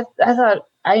 I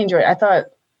thought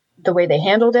the way they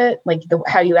handled it, like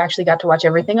how you actually got to watch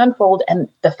everything unfold, and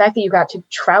the fact that you got to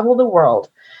travel the world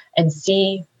and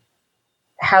see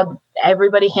how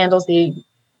everybody handles the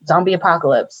zombie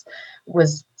apocalypse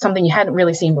was something you hadn't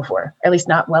really seen before, at least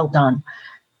not well done.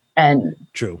 And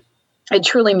true, it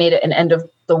truly made it an end of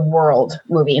the world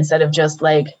movie instead of just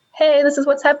like, hey, this is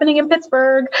what's happening in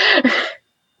Pittsburgh.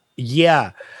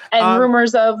 Yeah. And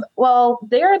rumors of, well,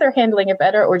 they're handling it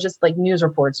better, or just like news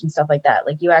reports and stuff like that.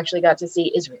 Like you actually got to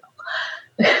see Israel.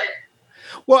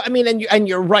 Well, I mean, and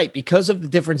you're right, because of the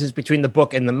differences between the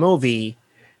book and the movie.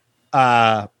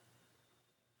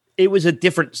 It was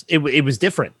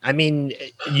different. I mean,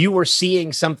 you were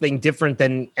seeing something different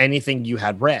than anything you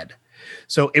had read.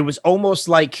 So it was almost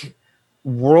like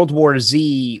World War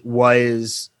Z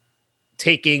was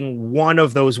taking one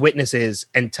of those witnesses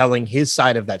and telling his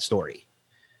side of that story.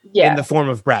 Yeah. In the form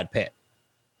of Brad Pitt.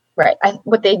 Right.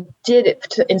 What they did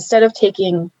instead of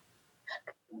taking,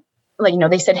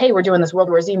 they said, hey, we're doing this World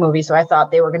War Z movie. So I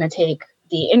thought they were going to take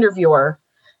the interviewer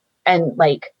and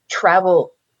like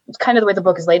travel, kind of the way the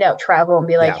book is laid out, travel and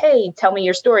be like, hey, tell me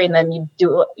your story. And then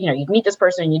you'd meet this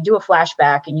person and you'd do a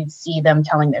flashback and you'd see them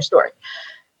telling their story.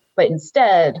 But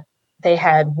instead, they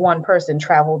had one person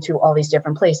travel to all these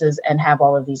different places and have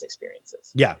all of these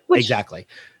experiences. Yeah, exactly.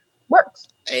 Works.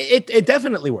 It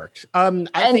definitely worked. I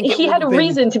think he had a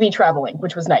reason to be traveling,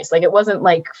 which was nice. Like it wasn't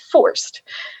like forced.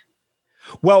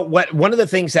 Well, one of the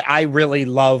things that I really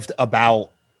loved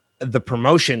about the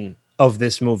promotion of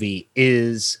this movie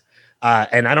is,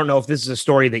 and I don't know if this is a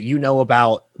story that you know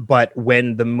about, but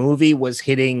when the movie was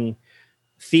hitting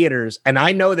theaters, and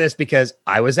I know this because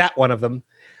I was at one of them.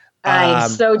 I'm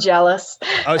so jealous.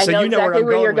 Oh, so you know exactly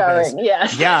where you're going. Yeah.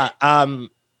 Yeah.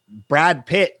 Brad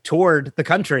Pitt toured the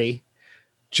country,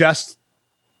 just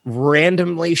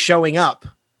randomly showing up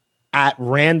at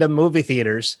random movie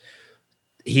theaters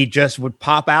he just would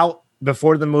pop out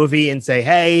before the movie and say,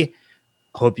 "Hey,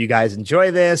 hope you guys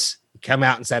enjoy this." Come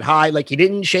out and said hi. Like, he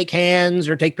didn't shake hands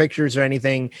or take pictures or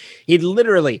anything. He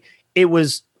literally, it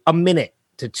was a minute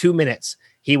to 2 minutes.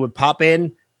 He would pop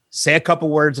in, say a couple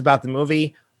words about the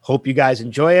movie, hope you guys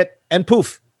enjoy it, and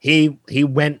poof, he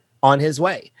went on his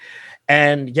way.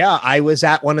 And yeah, I was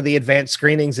at one of the advanced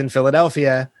screenings in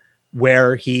Philadelphia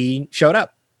where he showed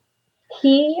up.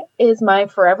 He is my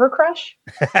forever crush.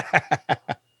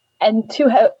 And to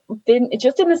have been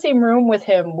just in the same room with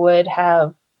him would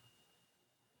have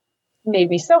made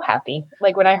me so happy.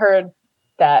 Like, when I heard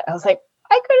that, I was like,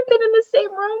 I could have been in the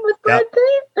same room with Brad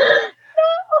Pitt.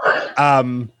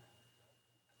 No.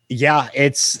 Yeah,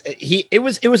 it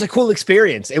was a cool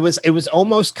experience. It was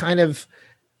almost kind of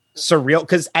surreal,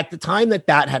 because at the time that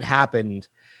had happened,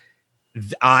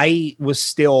 I was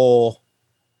still,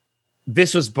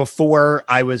 this was before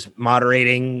I was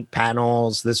moderating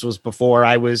panels. This was before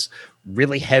I was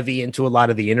really heavy into a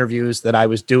lot of the interviews that I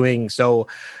was doing. So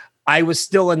I was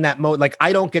still in that mode. Like,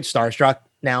 I don't get starstruck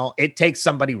now. It takes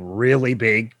somebody really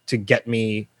big to get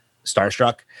me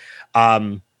starstruck.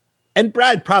 And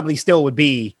Brad probably still would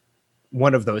be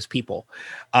one of those people.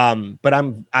 But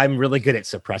I'm really good at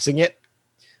suppressing it.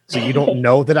 So you don't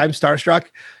know that I'm starstruck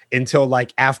until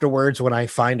like afterwards, when I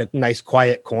find a nice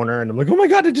quiet corner and I'm like, oh my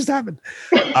God, it just happened.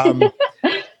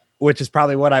 Which is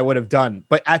probably what I would have done.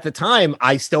 But at the time,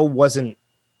 I still wasn't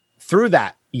through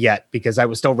that yet, because I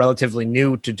was still relatively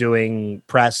new to doing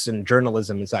press and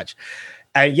journalism and such.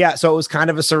 And yeah, so it was kind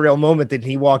of a surreal moment that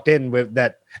he walked in with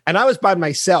that. And I was by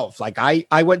myself. Like, I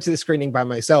went to the screening by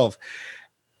myself.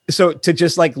 So to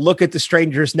just like look at the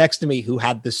strangers next to me who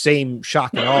had the same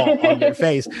shock and awe on their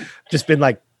face, just been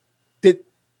like,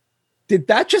 did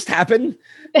that just happen?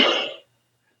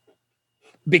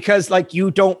 Because like, you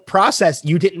didn't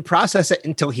process it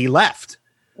until he left.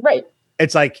 Right.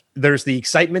 It's like, there's the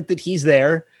excitement that he's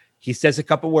there. He says a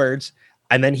couple words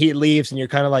and then he leaves and you're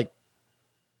kind of like,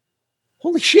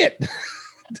 holy shit.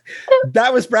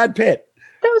 That was Brad Pitt.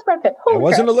 That was Brad Pitt. It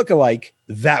wasn't a lookalike.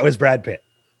 That was Brad Pitt.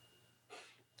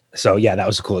 So yeah, that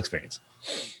was a cool experience.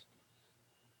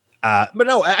 But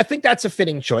no, I think that's a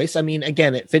fitting choice. I mean,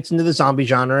 again, it fits into the zombie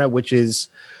genre, which is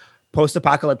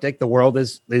post-apocalyptic. The world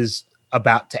is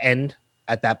about to end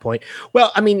at that point.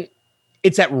 Well, I mean,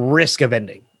 it's at risk of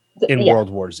ending in World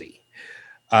War Z.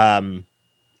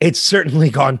 It's certainly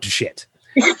gone to shit.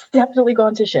 It's definitely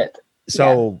gone to shit.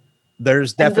 So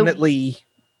there's definitely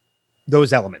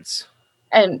those elements.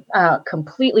 And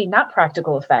completely not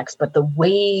practical effects, but the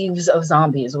waves of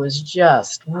zombies was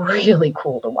just really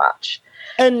cool to watch.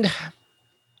 And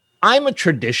I'm a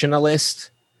traditionalist,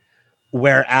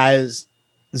 whereas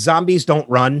zombies don't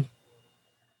run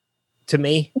to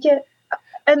me. Yeah.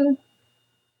 And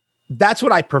that's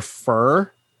what I prefer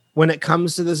when it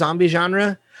comes to the zombie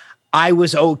genre. I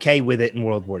was okay with it in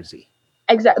World War Z.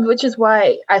 Exactly, which is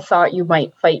why I thought you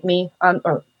might fight me on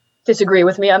or disagree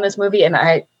with me on this movie. And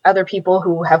other people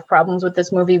who have problems with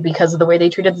this movie because of the way they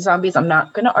treated the zombies, I'm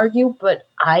not going to argue, but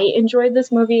I enjoyed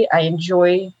this movie. I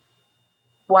enjoy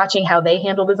watching how they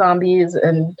handle the zombies,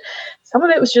 and some of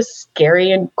it was just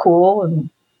scary and cool.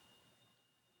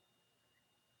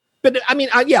 But I mean,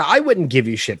 I wouldn't give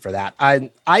you shit for that.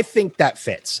 I think that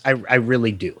fits. I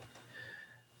really do.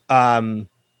 So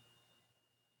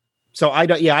I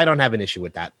don't have an issue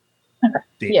with that.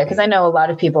 Okay. Yeah, because I know a lot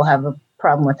of people have a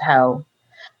problem with how,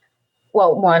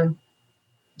 well, one,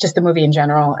 just the movie in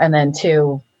general, and then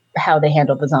two, how they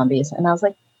handled the zombies. And I was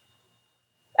like,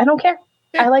 I don't care.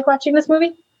 Yeah. I like watching this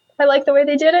movie. I like the way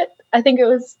they did it. I think it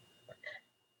was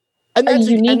a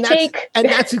unique take. And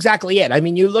that's exactly it. I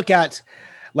mean, you look at,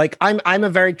 like, I'm a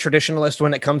very traditionalist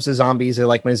when it comes to zombies. I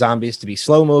like my zombies to be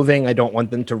slow moving. I don't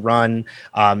want them to run.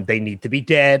 They need to be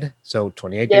dead. So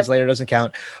 28 days later doesn't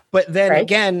count. But then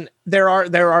again, there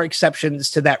are exceptions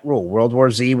to that rule. World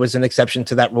War Z was an exception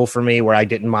to that rule for me, where I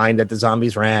didn't mind that the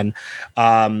zombies ran.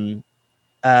 One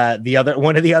of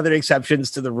the other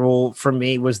exceptions to the rule for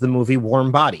me was the movie Warm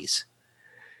Bodies,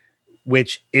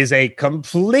 which is a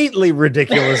completely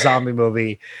ridiculous zombie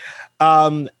movie.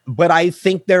 But I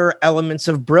think there are elements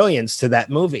of brilliance to that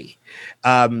movie.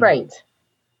 Right.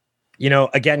 You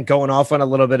know, again, going off on a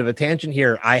little bit of a tangent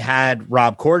here, I had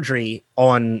Rob Corddry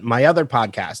on my other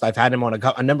podcast. I've had him on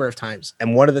a number of times.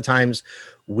 And one of the times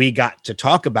we got to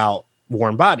talk about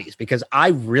Warm Bodies, because I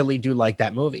really do like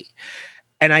that movie.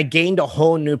 And I gained a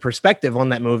whole new perspective on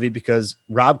that movie because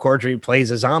Rob Corddry plays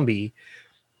a zombie.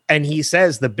 And he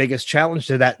says the biggest challenge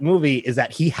to that movie is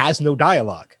that he has no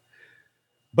dialogue.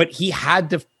 But he had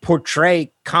to portray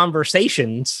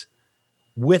conversations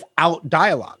without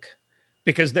dialogue,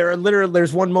 because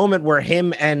there's one moment where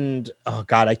him and, oh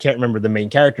God, I can't remember the main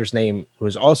character's name, who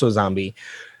is also a zombie.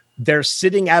 They're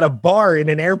sitting at a bar in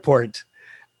an airport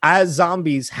as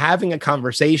zombies having a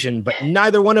conversation, but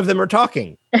neither one of them are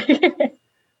talking. And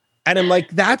I'm like,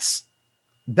 that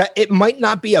it might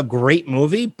not be a great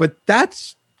movie, but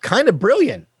that's kind of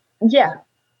brilliant. Yeah.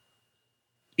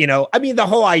 You know, I mean, the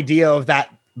whole idea of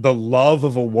that the love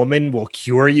of a woman will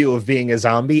cure you of being a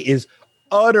zombie is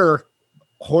utter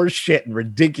horseshit and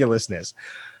ridiculousness.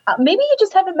 Maybe you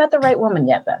just haven't met the right woman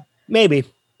yet, then. Maybe.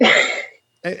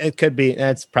 It could be.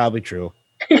 That's probably true.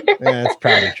 That's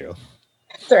probably true.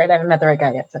 It's all right. I haven't met the right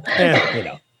guy yet. So. You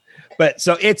know, but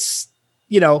so it's,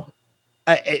 you know,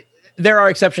 there are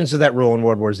exceptions to that rule, and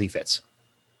World War Z fits.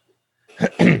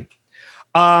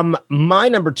 My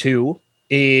number 2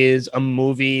 is a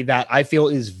movie that I feel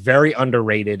is very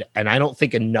underrated, and I don't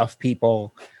think enough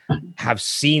people have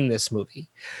seen this movie.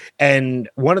 And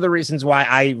one of the reasons why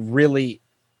I really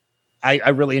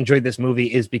enjoyed this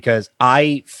movie is because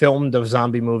I filmed a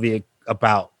zombie movie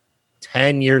about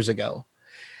 10 years ago,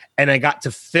 and I got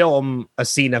to film a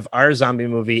scene of our zombie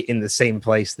movie in the same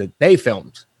place that they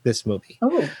filmed this movie.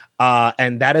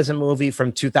 And that is a movie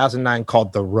from 2009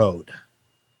 called The Road.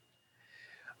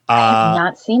 I have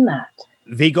not seen that.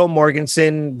 Viggo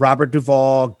Mortensen, Robert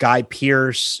Duvall, Guy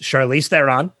Pearce, Charlize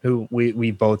Theron, who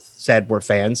we both said were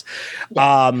fans,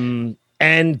 and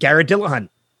Garrett Dillahunt,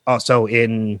 also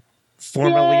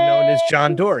formerly known as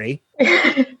John Dory.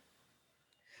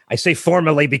 I say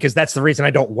formerly because that's the reason I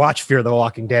don't watch Fear the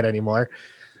Walking Dead anymore,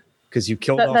 because you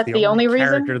killed off the only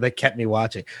character that kept me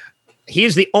watching.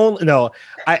 He's the only,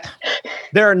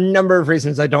 there are a number of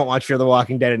reasons I don't watch Fear the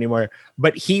Walking Dead anymore,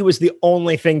 but he was the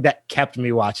only thing that kept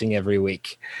me watching every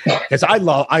week. Because I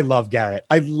love Garrett.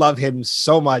 I love him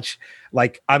so much.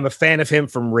 Like, I'm a fan of him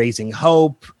from Raising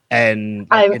Hope and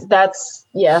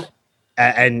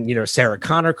you know, Sarah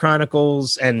Connor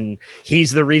Chronicles, and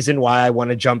he's the reason why I want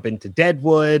to jump into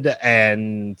Deadwood,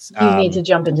 and you need to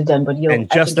jump into Deadwood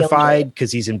and Justified,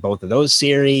 because he's in both of those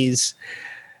series.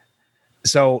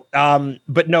 So,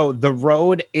 but no, The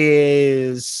Road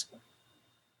is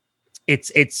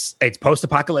it's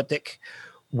post-apocalyptic,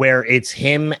 where it's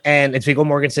him and it's Viggo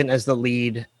Mortensen as the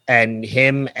lead, and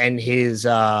him and his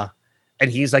and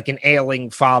he's like an ailing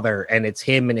father, and it's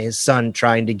him and his son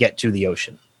trying to get to the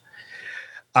ocean.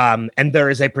 And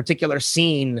there is a particular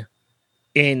scene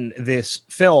in this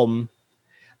film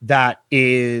that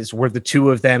is where the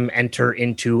two of them enter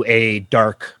into a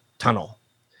dark tunnel.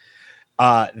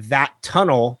 That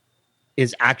tunnel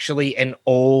is actually an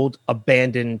old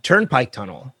abandoned turnpike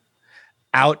tunnel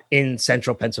out in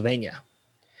central Pennsylvania.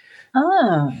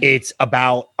 It's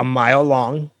about a mile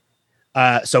long.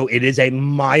 So it is a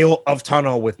mile of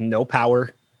tunnel with no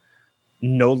power,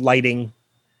 no lighting,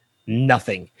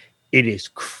 nothing. It is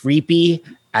creepy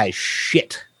as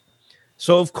shit.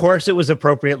 So of course it was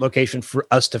appropriate location for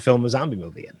us to film a zombie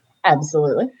movie in.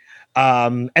 Absolutely.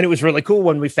 And it was really cool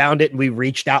when we found it, and we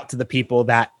reached out to the people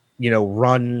that, you know,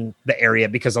 run the area,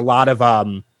 because a lot of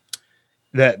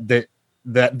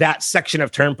that section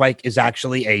of turnpike is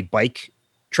actually a bike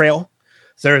trail.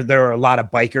 So there are a lot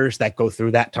of bikers that go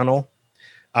through that tunnel,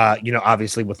 you know,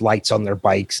 obviously with lights on their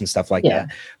bikes and stuff like that.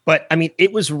 But I mean,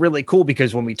 it was really cool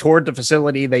because when we toured the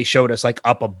facility, they showed us like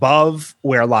up above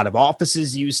where a lot of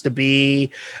offices used to be,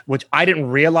 which I didn't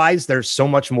realize there's so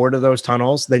much more to those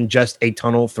tunnels than just a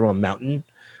tunnel through a mountain.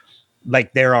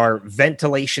 Like, there are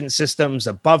ventilation systems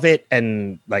above it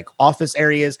and like office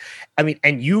areas. I mean,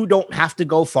 and you don't have to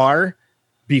go far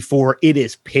before it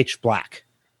is pitch black.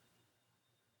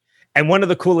 And one of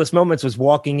the coolest moments was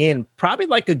walking in probably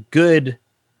like a good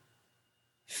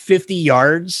 50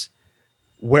 yards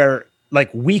where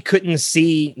like we couldn't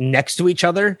see next to each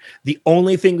other. The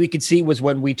only thing we could see was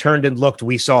when we turned and looked,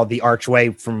 we saw the archway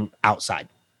from outside.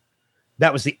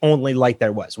 That was the only light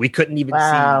there was. We couldn't even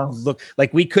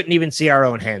we couldn't even see our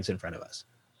own hands in front of us.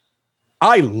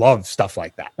 I love stuff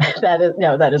like that.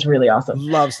 That is really awesome.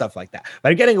 Love stuff like that.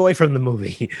 But getting away from the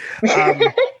movie,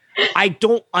 I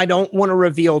don't want to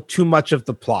reveal too much of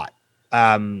the plot.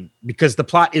 Because the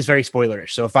plot is very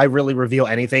spoilerish. So if I really reveal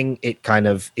anything, it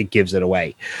gives it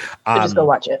away. Just go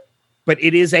watch it. But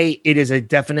it is a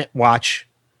definite watch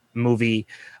movie.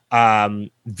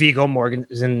 Viggo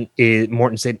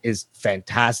Mortensen is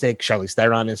fantastic. Charlize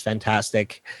Theron is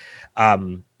fantastic.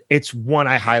 It's one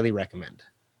I highly recommend.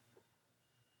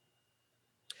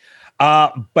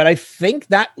 But I think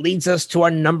that leads us to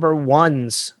our number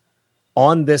ones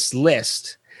on this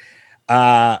list.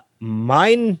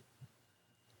 Mine,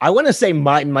 I want to say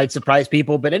mine might surprise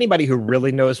people, but anybody who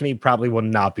really knows me probably will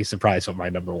not be surprised what my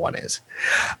number one is.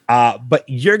 But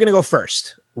you're going to go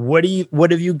first. What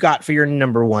have you got for your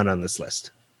number one on this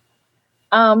list?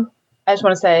 I just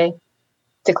want to say,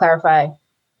 to clarify,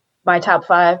 my top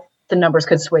 5, the numbers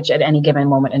could switch at any given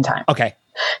moment in time. Okay.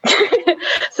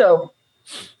 So,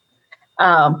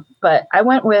 but I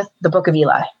went with The Book of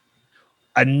Eli.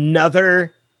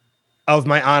 Another of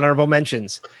my honorable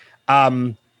mentions.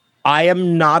 I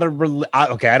am not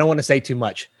okay. I don't want to say too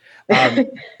much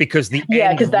because the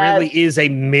end really is a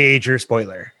major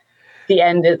spoiler. The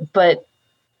end, but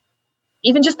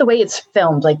even just the way it's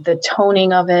filmed, like the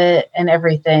toning of it and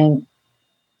everything,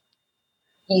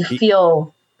 you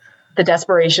feel the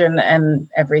desperation and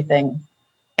everything.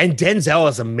 And Denzel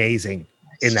is amazing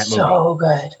in that movie. So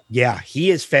good. Yeah,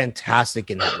 he is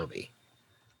fantastic in that movie.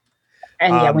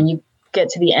 And when you get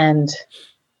to the end.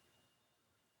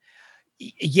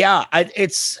 Yeah,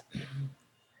 it's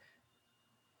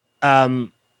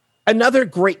another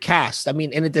great cast. I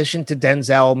mean, in addition to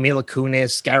Denzel, Mila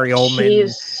Kunis, Gary Oldman.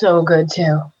 He's so good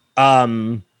too.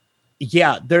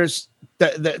 Yeah, there's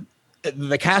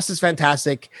the cast is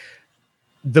fantastic.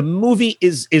 The movie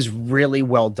is really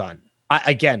well done.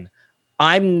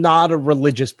 I'm not a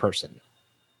religious person.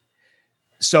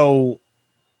 So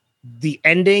the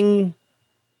ending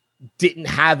didn't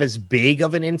have as big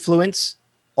of an influence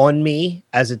on me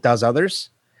as it does others,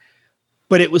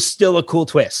 but it was still a cool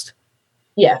twist.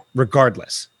 Yeah.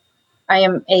 Regardless. I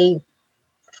am a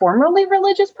formerly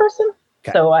religious person.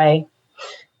 Okay. So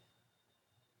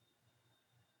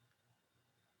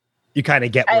you kind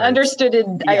of get I understood it.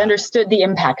 Yeah. I understood the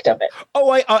impact of it. Oh,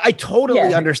 I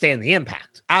totally understand the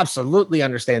impact. Absolutely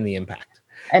understand the impact.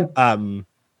 And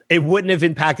it wouldn't have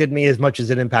impacted me as much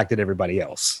as it impacted everybody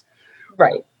else.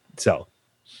 Right. So.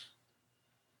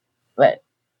 But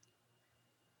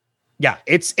yeah,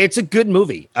 it's a good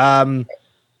movie. Yeah,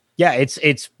 it's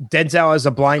Denzel as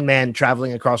a blind man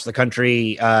traveling across the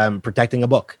country, protecting a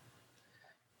book.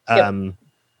 Yep.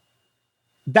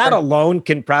 That alone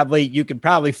you can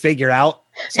probably figure out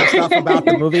some stuff about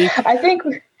the movie. I think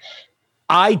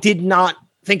I did not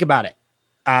think about it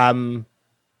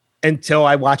until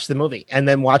I watched the movie, and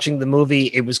then watching the movie,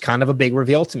 it was kind of a big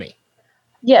reveal to me.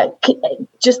 Yeah,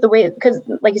 just the way, because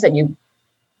like you said, you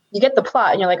get the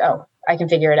plot and you're like, oh, I can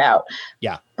figure it out.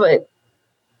 Yeah, but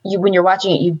when you're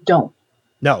watching it, you don't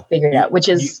figure it out, which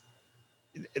is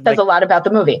says a lot about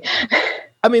the movie.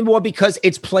 I mean, well, because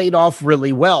it's played off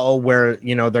really well where,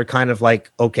 they're kind of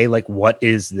like, okay, like, what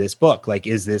is this book? Like,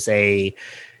 is this a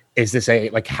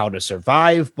like how to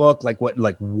survive book? Like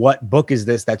what book is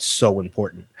this? That's so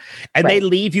important. And they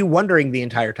leave you wondering the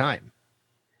entire time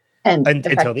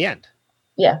until the end.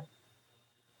 Yeah.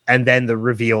 And then the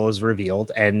reveal is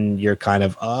revealed and you're kind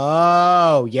of,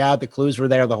 oh yeah, the clues were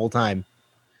there the whole time.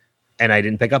 And I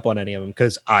didn't pick up on any of them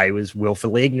because I was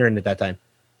willfully ignorant at that time.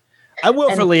 I'm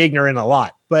willfully ignorant a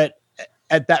lot, but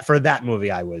for that movie,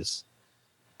 I was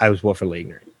willfully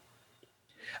ignorant.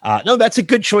 No, that's a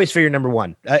good choice for your number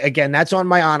one. Again, that's on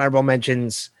my honorable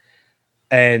mentions,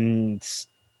 and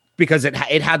because it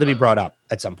had to be brought up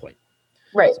at some point,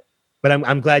 right? But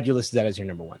I'm glad you listed that as your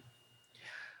number one.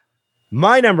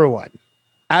 My number one,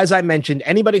 as I mentioned,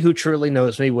 anybody who truly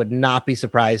knows me would not be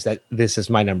surprised that this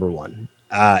is my number one.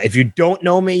 If you don't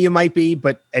know me, you might be,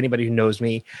 but anybody who knows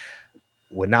me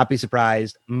would not be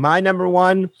surprised. My number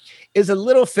one is a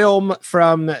little film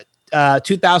from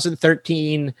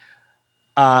 2013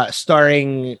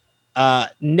 starring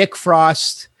Nick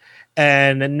Frost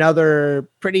and another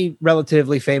pretty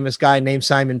relatively famous guy named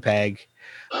Simon Pegg.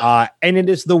 And it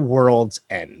is The World's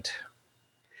End.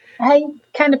 I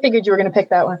kind of figured you were going to pick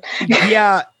that one.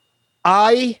 Yeah.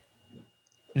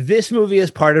 This movie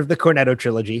is part of the Cornetto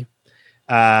trilogy,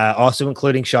 also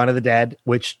including Shaun of the Dead,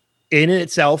 which in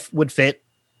itself would fit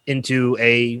into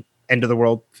a end of the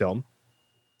world film,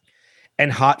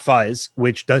 and Hot Fuzz,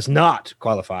 which does not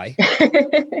qualify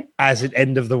as an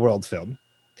end of the world film.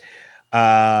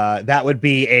 That would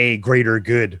be a greater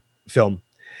good film.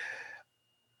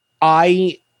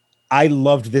 I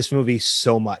loved this movie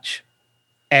so much,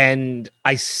 and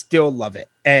I still love it.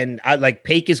 And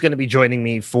Paik is going to be joining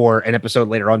me for an episode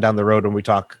later on down the road when we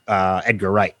talk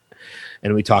Edgar Wright.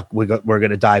 And we're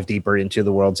going to dive deeper into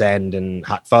The World's End and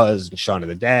Hot Fuzz and Shaun of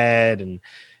the Dead and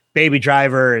Baby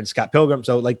Driver and Scott Pilgrim.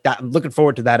 So like that, I'm looking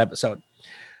forward to that episode.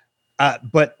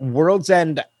 But World's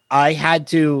End, I had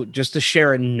to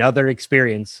share another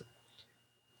experience.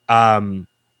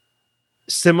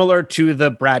 Similar to the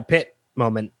Brad Pitt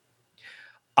moment.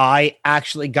 I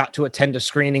actually got to attend a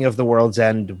screening of The World's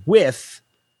End with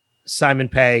Simon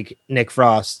Pegg, Nick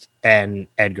Frost, and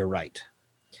Edgar Wright.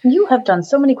 You have done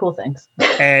so many cool things.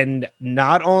 And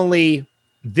not only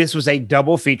this was a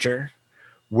double feature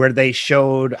where they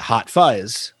showed Hot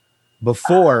Fuzz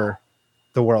before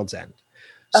The World's End.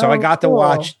 So I got to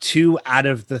watch 2 out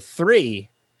of the 3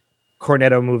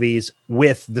 Cornetto movies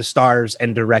with the stars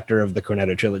and director of the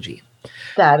Cornetto trilogy.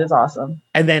 That is awesome.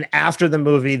 And then after the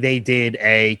movie, they did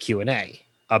a Q&A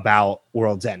about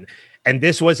World's End. And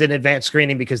this was an advanced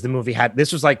screening because the movie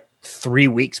this was like 3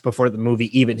 weeks before the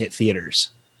movie even hit theaters.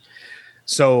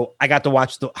 So I got to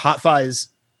watch the Hot Fuzz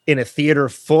in a theater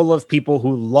full of people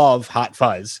who love Hot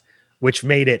Fuzz, which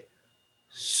made it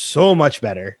so much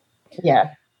better.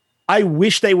 Yeah. I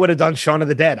wish they would have done Shaun of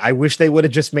the Dead. I wish they would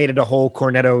have just made it a whole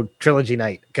Cornetto trilogy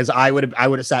night because I would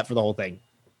have sat for the whole thing.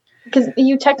 Because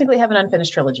you technically have an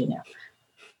unfinished trilogy now.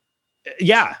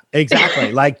 Yeah,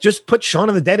 exactly. Like just put Shaun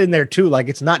of the Dead in there too. Like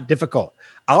it's not difficult.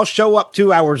 I'll show up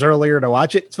 2 hours earlier to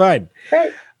watch it. It's fine.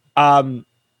 Right.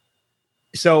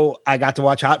 So I got to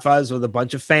watch Hot Fuzz with a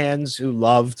bunch of fans who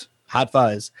loved Hot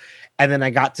Fuzz. And then I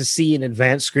got to see an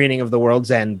advanced screening of The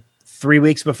World's End 3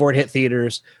 weeks before it hit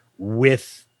theaters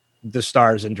with the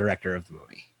stars and director of the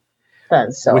movie.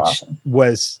 That's so awesome.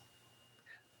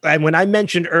 And when I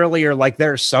mentioned earlier, like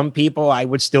there are some people I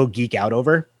would still geek out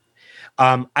over.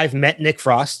 I've met Nick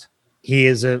Frost. He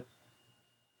is a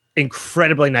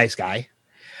incredibly nice guy.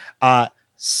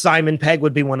 Simon Pegg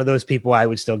would be one of those people I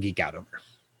would still geek out over.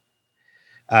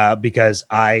 Because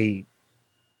I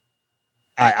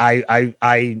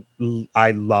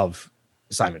love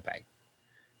Simon Pegg.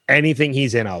 Anything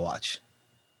he's in, I'll watch.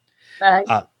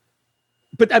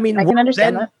 But I mean, I can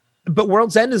understand that. But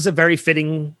World's End is a very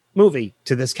fitting movie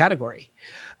to this category.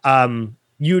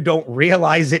 You don't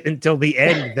realize it until the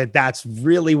end that that's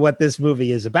really what this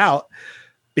movie is about,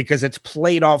 because it's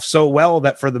played off so well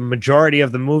that for the majority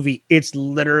of the movie, it's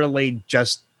literally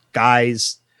just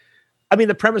guys. I mean,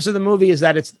 the premise of the movie is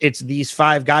that it's these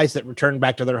 5 guys that return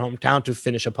back to their hometown to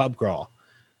finish a pub crawl.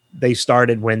 They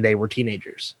started when they were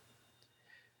teenagers.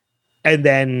 And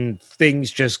then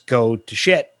things just go to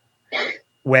shit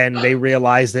when they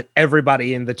realize that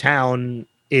everybody in the town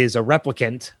is a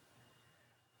replicant,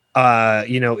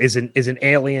 is an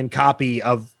alien copy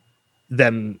of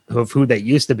them, of who they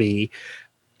used to be.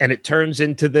 And it turns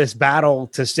into this battle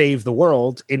to save the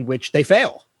world in which they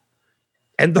fail.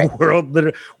 And the world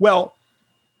literally,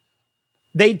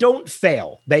 they don't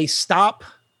fail. They stop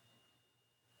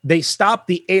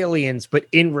the aliens, but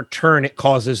in return, it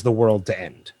causes the world to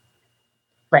end.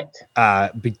 Right.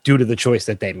 Due to the choice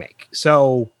that they make.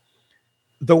 So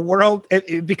the world,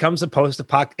 it becomes a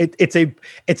post-apocalyptic.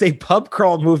 It's a pub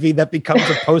crawl movie that becomes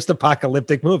a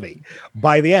post-apocalyptic movie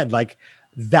by the end. Like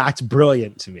that's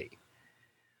brilliant to me.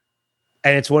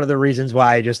 And it's one of the reasons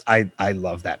why I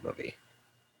love that movie.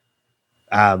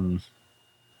 I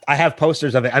have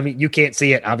posters of it. I mean, you can't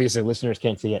see it. Obviously, listeners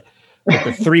can't see it. But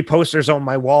the 3 posters on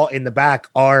my wall in the back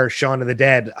are Shaun of the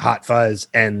Dead, Hot Fuzz,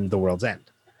 and The World's End.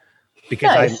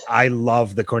 Because nice. I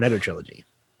love the Cornetto trilogy.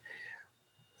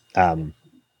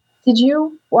 Did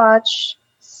you watch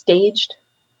Staged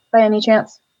by any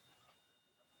chance?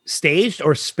 Staged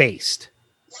or Spaced?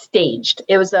 Staged.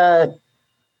 It was a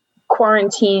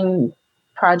quarantine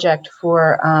project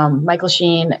for Michael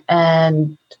Sheen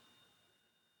and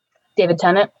David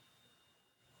Tennant.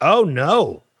 Oh,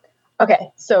 no.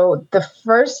 Okay, so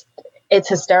it's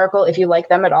hysterical if you like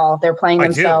them at all. They're playing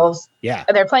themselves. Yeah.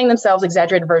 They're playing themselves,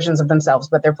 exaggerated versions of themselves,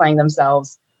 but they're playing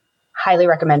themselves. Highly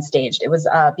recommend Staged. It was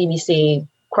BBC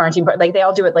quarantine. Like they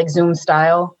all do it like Zoom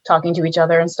style, talking to each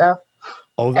other and stuff.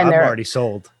 Oh, I'm already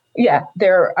sold. Yeah.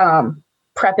 They're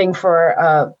prepping for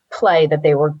a play that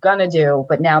they were going to do,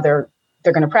 but now they're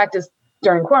going to practice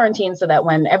during quarantine so that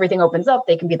when everything opens up,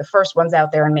 they can be the first ones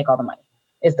out there and make all the money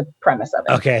is the premise of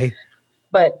it. Okay.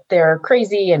 But they're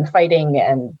crazy and fighting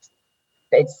and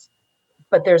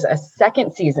but there's a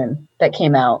second season that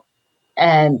came out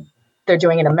and they're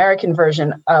doing an American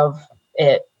version of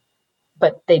it,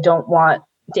 but they don't want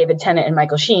David Tennant and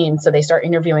Michael Sheen. So they start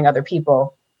interviewing other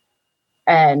people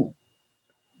and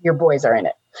your boys are in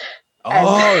it.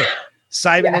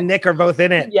 Simon and Nick are both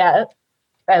in it. Yeah.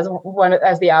 As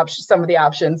the option, some of the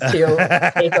options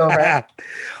to take over.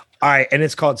 All right. And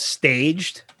it's called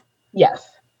Staged. Yes.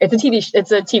 It's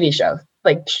a TV show,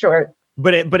 like short.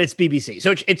 But it's BBC.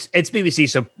 So it's BBC.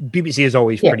 So BBC is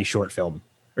always pretty short film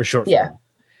or short film. Yeah.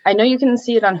 I know you can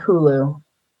see it on Hulu,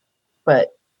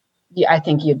 but I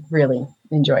think you'd really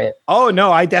enjoy it. Oh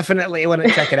no, I definitely want to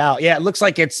check it out. Yeah, it looks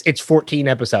like it's 14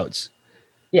 episodes.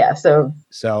 Yeah. So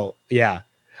yeah.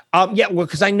 Well,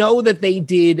 because I know that they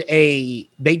did a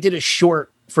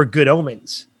short for Good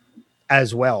Omens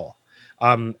as well,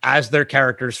 as their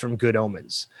characters from Good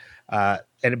Omens. But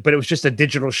it was just a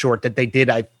digital short that they did,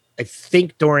 I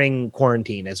think during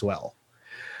quarantine as well.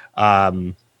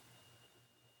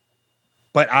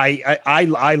 But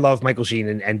I love Michael Sheen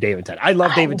and David Tennant. I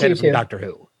love David Tennant from Doctor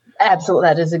Who. Absolutely.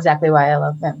 That is exactly why I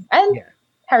love him. And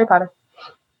Harry Potter.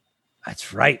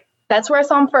 That's right. That's where I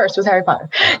saw him first, was Harry Potter.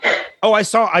 Oh, I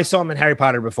saw him in Harry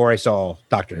Potter before I saw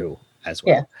Doctor Who as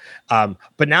well. Yeah.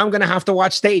 But now I'm going to have to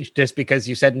watch Stage just because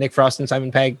you said Nick Frost and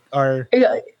Simon Pegg are.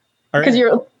 Because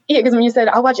because when you said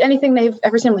I'll watch anything they've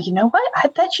ever seen, I'm like, you know what? I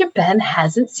bet you Ben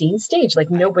hasn't seen Stage. Like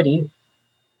nobody.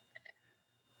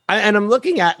 And I'm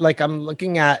looking at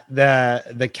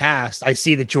the cast. I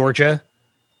see that Georgia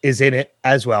is in it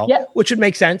as well, which would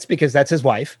make sense because that's his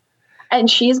wife. And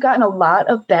she's gotten a lot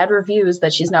of bad reviews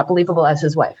that she's not believable as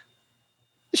his wife.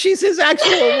 She's his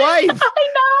actual wife.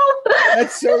 I know.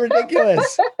 That's so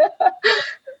ridiculous.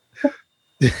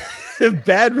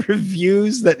 Bad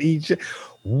reviews that each.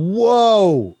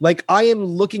 Whoa. Like I am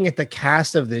looking at the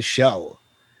cast of this show.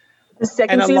 The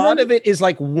second season? Lot of it is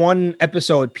like one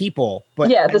episode people. But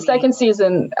yeah, second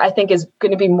season I think is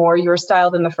going to be more your style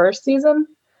than the first season.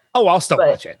 Oh, I'll still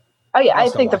watch it. Oh yeah, I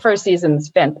think the first season's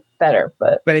been better,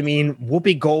 but I mean,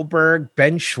 Whoopi Goldberg,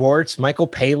 Ben Schwartz, Michael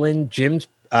Palin, Jim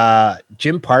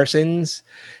Parsons,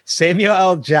 Samuel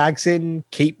L. Jackson,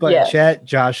 Kate Blanchett,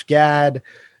 Josh Gad,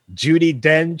 Judi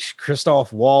Dench,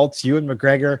 Christoph Waltz, Ewan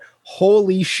McGregor.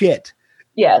 Holy shit!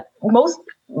 Yeah,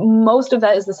 most of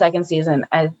that is the second season,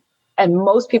 and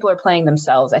most people are playing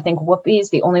themselves. I think Whoopi's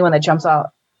the only one that jumps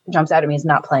out at me is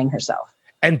not playing herself.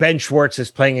 And Ben Schwartz is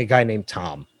playing a guy named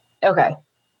Tom. Okay.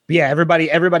 Yeah,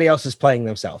 everybody else is playing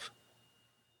themselves.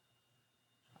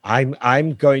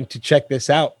 I'm going to check this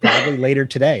out probably later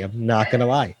today. I'm not going to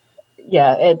lie.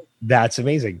 Yeah, that's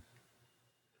amazing.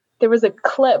 There was a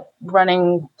clip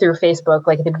running through Facebook,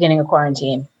 like at the beginning of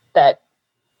quarantine, that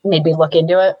made me look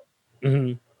into it.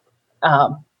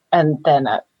 Mm-hmm. And then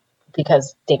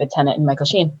because David Tennant and Michael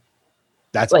Sheen.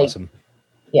 That's awesome.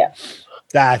 Yeah,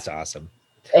 that's awesome.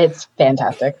 It's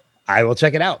fantastic. I will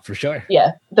check it out for sure.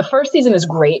 Yeah. The first season is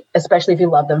great, especially if you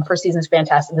love them. First season is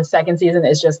fantastic. The second season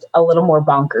is just a little more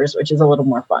bonkers, which is a little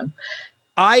more fun.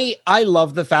 I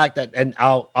love the fact that, and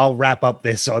I'll wrap up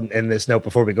this in this note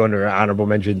before we go into our honorable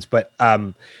mentions, but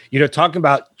talking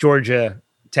about Georgia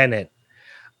Tennant,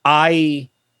 I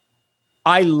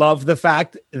love the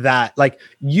fact that like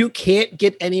you can't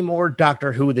get any more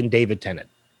Doctor Who than David Tennant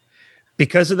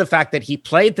because of the fact that he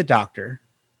played the Doctor.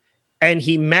 And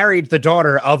he married the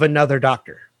daughter of another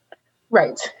doctor.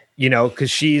 Right.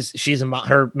 Because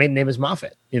her maiden name is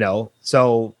Moffat,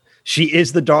 so she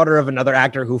is the daughter of another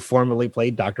actor who formerly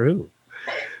played Doctor Who.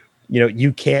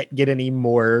 You can't get any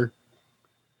more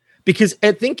because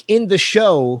I think in the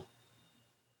show,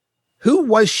 who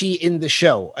was she in the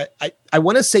show? I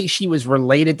want to say she was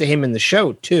related to him in the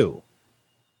show too.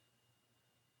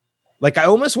 Like, I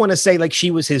almost want to say like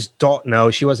she was his daughter. No,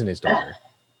 she wasn't his daughter.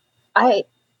 I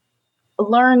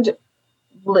learned,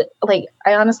 like,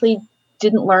 I honestly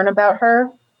didn't learn about her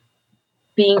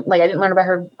being like, I didn't learn about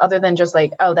her other than just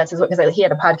like, oh, that's his, because he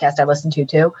had a podcast I listened to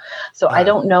too. So I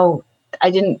don't know.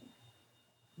 I didn't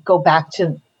go back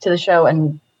to the show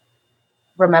and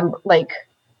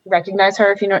recognize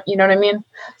her, if you know what I mean?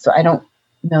 So I don't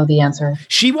know the answer.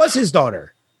 She was his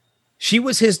daughter. She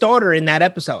was his daughter in that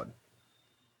episode.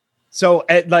 So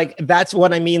that's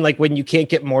what I mean. Like when you can't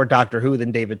get more Doctor Who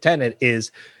than David Tennant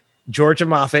is Georgia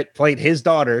Moffat played his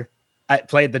daughter,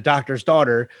 played the doctor's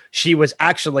daughter. She was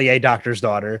actually a doctor's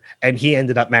daughter, and he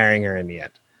ended up marrying her in the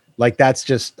end. Like, that's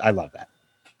just, I love that.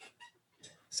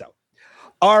 So,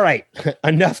 all right,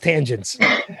 enough tangents.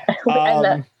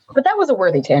 But that was a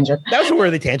worthy tangent. That was a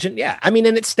worthy tangent, yeah. I mean,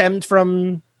 and it stemmed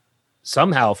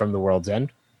somehow from The World's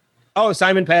End. Oh,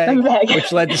 Simon Pegg,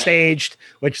 which led to Staged,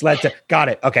 which led to, got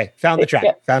it. Okay, found the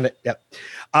track, found it, yep.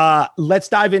 Let's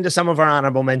dive into some of our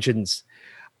honorable mentions.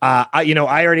 I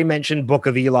already mentioned Book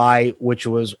of Eli, which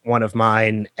was one of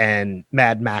mine, and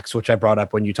Mad Max, which I brought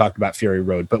up when you talked about Fury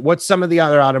Road. But what's some of the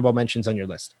other honorable mentions on your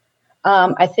list?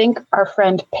 I think our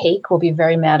friend Paik will be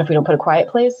very mad if we don't put A Quiet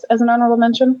Place as an honorable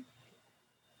mention.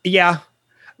 Yeah.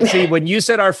 See, when you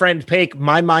said our friend Paik,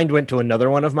 my mind went to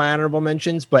another one of my honorable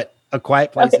mentions, but A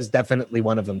Quiet Place is definitely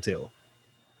one of them too.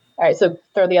 All right, so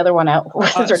throw the other one out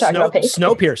since we're talking about Paik.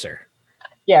 Snowpiercer.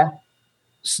 Yeah.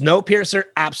 Snowpiercer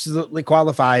absolutely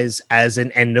qualifies as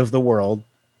an end of the world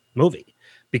movie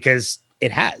because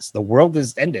it has. The world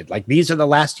has ended. Like, these are the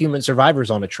last human survivors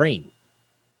on a train.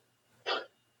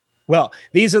 Well,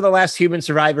 these are the last human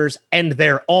survivors and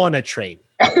they're on a train.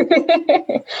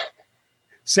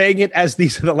 Saying it as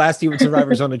these are the last human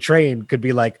survivors on a train could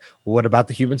be like, what about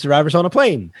the human survivors on a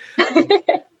plane?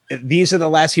 These are the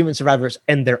last human survivors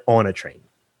and they're on a train.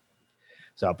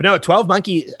 So, but no, 12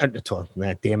 Monkeys. 12.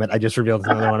 Damn it! I just revealed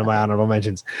another one of my honorable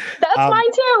mentions. That's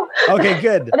mine too. Okay,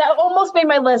 good. That almost made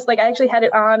my list. Like I actually had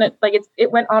it on. Like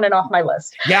it went on and off my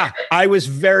list. Yeah, I was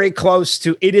very close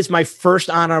to. It is my first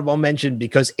honorable mention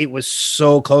because it was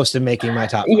so close to making my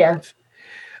top 5.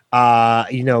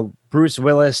 Yeah. Bruce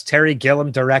Willis, Terry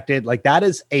Gilliam directed. Like that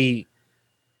is it's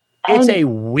a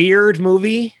weird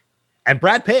movie, and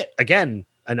Brad Pitt again,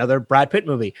 another Brad Pitt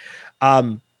movie.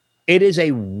 It is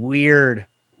a weird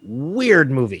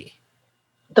movie.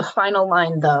 The final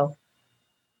line, though,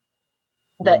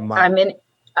 that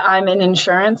I'm in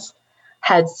insurance,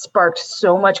 had sparked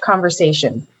so much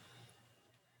conversation.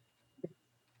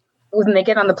 When they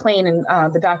get on the plane and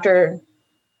the doctor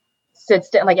sits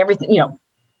down, like everything,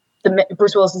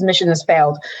 Bruce Willis's mission has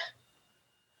failed,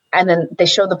 and then they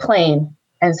show the plane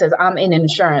and it says, "I'm in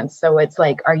insurance." So it's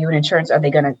like, are you in insurance? Are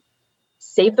they going to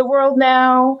save the world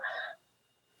now?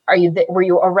 Were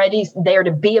you already there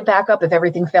to be a backup if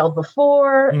everything failed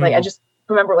before? Like, I just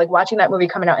remember like watching that movie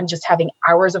coming out and just having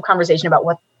hours of conversation about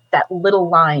what that little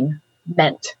line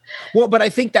meant. Well, but I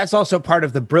think that's also part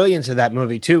of the brilliance of that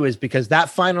movie too, is because that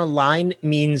final line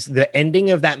means the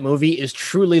ending of that movie is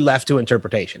truly left to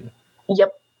interpretation.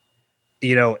 Yep.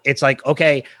 It's like,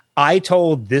 okay, I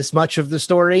told this much of the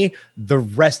story. The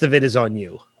rest of it is on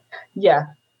you. Yeah.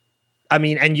 I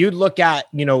mean, and you look at,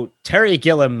 Terry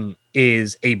Gilliam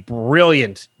is a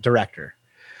brilliant director.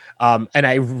 And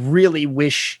I really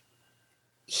wish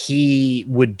he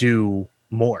would do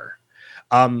more.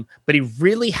 But he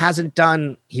really hasn't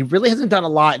done a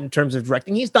lot in terms of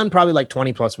directing. He's done probably like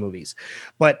 20 plus movies,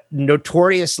 but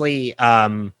notoriously,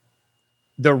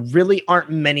 there really aren't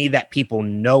many that people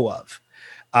know of.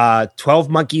 12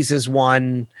 Monkeys is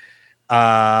one.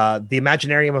 The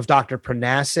Imaginarium of Dr.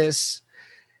 Parnassus.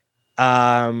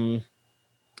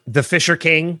 The Fisher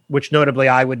King, which notably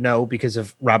I would know because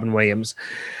of Robin Williams.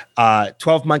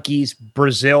 12 Monkeys,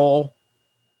 Brazil,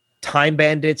 Time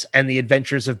Bandits, and The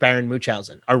Adventures of Baron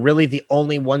Munchausen are really the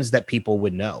only ones that people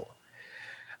would know.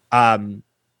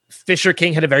 Fisher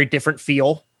King had a very different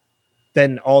feel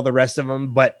than all the rest of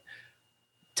them, but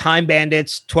Time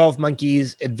Bandits, 12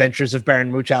 Monkeys, Adventures of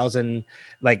Baron Munchausen,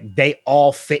 like they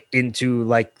all fit into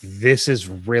like, this is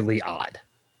really odd.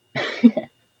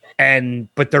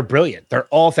 But they're brilliant. They're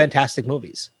all fantastic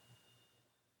movies.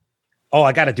 Oh,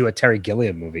 I got to do a Terry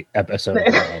Gilliam movie episode.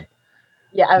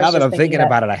 Yeah. Now that I'm thinking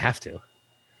about it, I have to.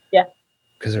 Yeah.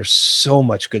 Because there's so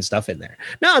much good stuff in there.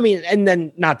 No, I mean, and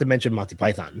then not to mention Monty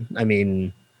Python. I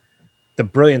mean, the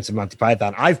brilliance of Monty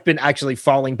Python. I've been actually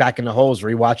falling back in the holes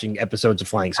rewatching episodes of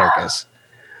Flying Circus.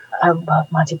 I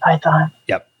love Monty Python.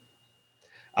 Yep.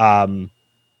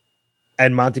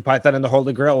 And Monty Python and the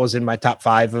Holy Grail was in my top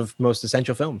 5 of most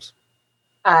essential films.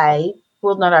 I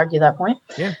will not argue that point.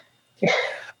 Yeah.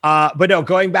 But no,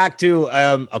 going back to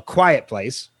A Quiet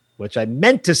Place, which I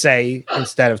meant to say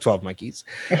instead of 12 Monkeys,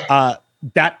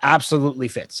 that absolutely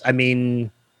fits. I mean,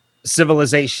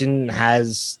 civilization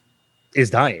is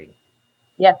dying.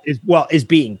 Yeah. Is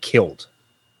being killed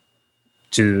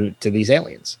to these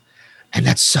aliens. And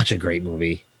that's such a great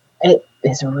movie. It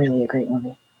is really a great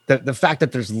movie. The fact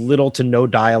that there's little to no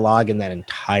dialogue in that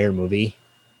entire movie.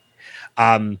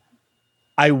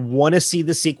 I want to see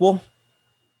the sequel,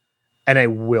 and I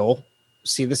will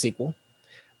see the sequel.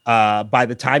 By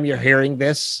the time you're hearing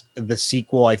this, the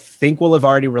sequel I think will have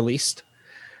already released.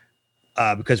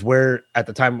 Because we're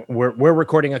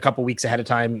recording a couple weeks ahead of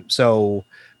time. So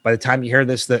by the time you hear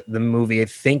this, the movie I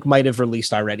think might have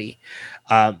released already.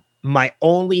 My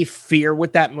only fear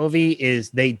with that movie is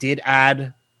they did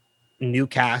add new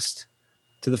cast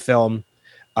to the film.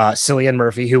 Cillian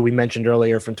Murphy, who we mentioned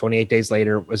earlier from 28 Days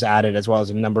Later, was added, as well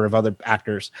as a number of other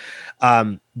actors.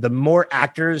 The more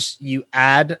actors you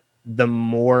add, the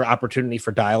more opportunity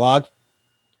for dialogue.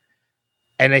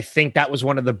 And I think that was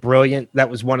one of the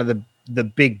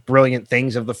big brilliant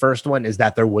things of the first one, is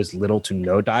that there was little to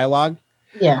no dialogue.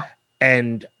 Yeah.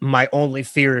 And my only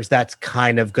fear is that's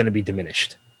kind of going to be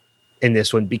diminished in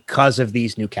this one because of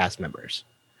these new cast members.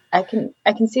 I can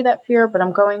see that fear, but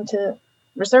I'm going to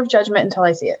reserve judgment until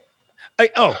I see it.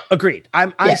 Agreed.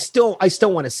 I still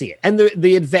want to see it. And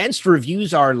the advanced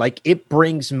reviews are like, it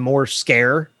brings more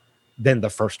scare than the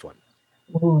first one.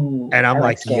 Ooh, and I'm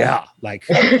like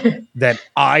that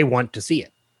I want to see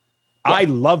it. Yeah. I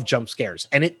love jump scares,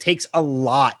 and it takes a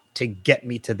lot to get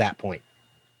me to that point.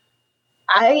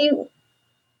 I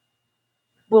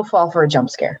will fall for a jump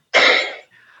scare.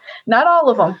 Not all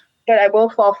of them, but I will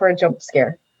fall for a jump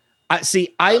scare.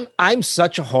 I'm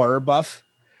such a horror buff,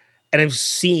 and I've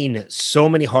seen so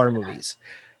many horror movies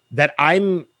that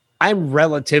I'm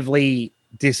relatively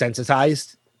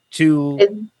desensitized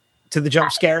to the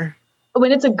jump scare.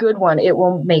 when it's a good one, it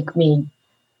will make me.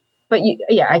 But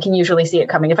I can usually see it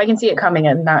coming. If I can see it coming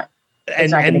and not,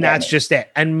 and that's just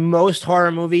it. And most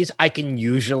horror movies, I can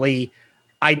usually,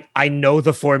 I know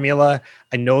the formula,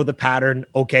 I know the pattern.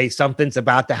 Okay, something's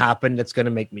about to happen that's going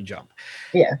to make me jump.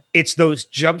 Yeah, it's those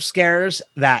jump scares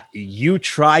that you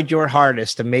tried your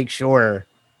hardest to make sure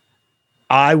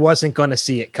I wasn't going to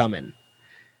see it coming.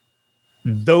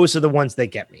 Those are the ones that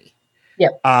get me.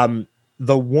 Yep.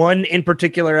 The one in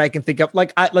particular I can think of,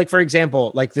 like for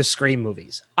example, like the Scream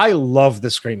movies. I love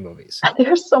the Scream movies.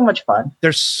 They're so much fun.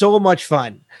 They're so much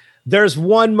fun. There's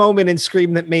one moment in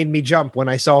Scream that made me jump when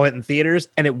I saw it in theaters,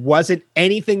 and it wasn't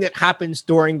anything that happens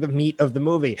during the meat of the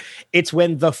movie. It's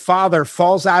when the father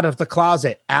falls out of the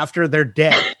closet after they're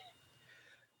dead.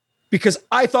 Because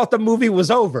I thought the movie was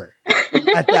over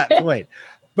at that point.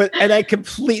 And I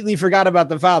completely forgot about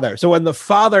the father. So when the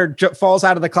father falls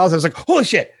out of the closet, I was like, holy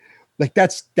shit. Like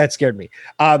that scared me.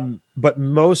 But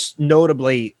most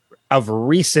notably of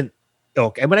recent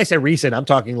ilk, and when I say recent, I'm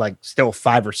talking like still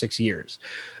 5 or 6 years.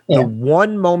 Yeah. The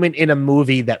one moment in a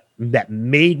movie that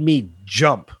made me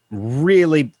jump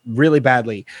really, really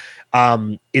badly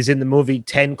is in the movie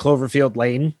 10 Cloverfield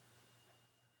Lane,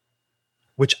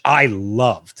 which I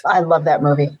loved. I love that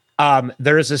movie.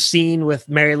 There is a scene with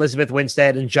Mary Elizabeth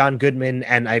Winstead and John Goodman,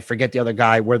 and I forget the other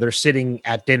guy, where they're sitting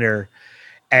at dinner,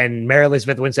 and Mary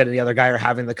Elizabeth Winstead and the other guy are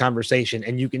having the conversation,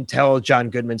 and you can tell John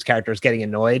Goodman's character is getting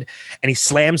annoyed, and he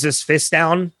slams his fist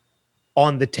down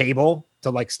on the table to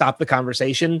like stop the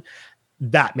conversation.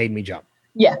 That made me jump.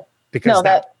 Yeah. Because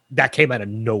that came out of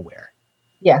nowhere.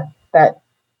 Yeah.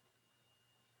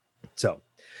 So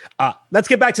let's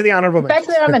get back to the honorable mentions.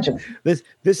 Back to the honorable mentions.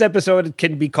 This episode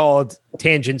can be called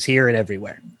Tangents Here and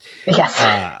Everywhere.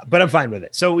 Yes. But I'm fine with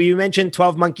it. So you mentioned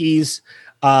 12 Monkeys,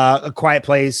 A Quiet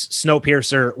Place,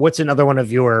 Snowpiercer. What's another one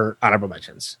of your honorable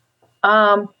mentions?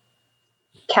 Cabin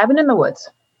in the Woods,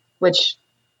 which.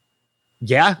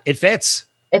 Yeah, it fits.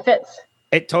 It fits.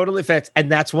 It totally fits. And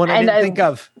that's one I didn't think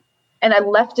of. And I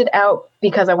left it out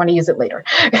because I want to use it later.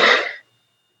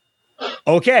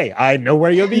 Okay, I know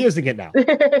where you'll be using it now.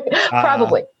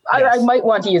 Probably. Yes. I might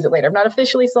want to use it later. I'm not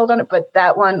officially sold on it, but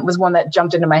that one was one that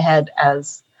jumped into my head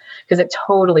because it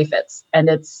totally fits. And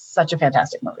it's such a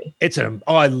fantastic movie.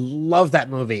 I love that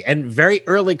movie. And very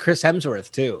early Chris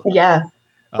Hemsworth, too. Yeah.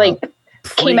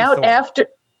 Came out after,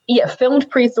 filmed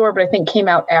pre-Thor, but I think came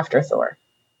out after Thor.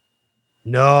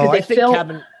 No, I think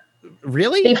Cabin...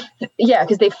 Really?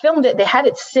 Because they filmed it. They had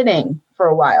it sitting for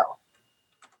a while.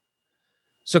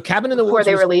 So Cabin in the Woods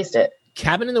before they released it.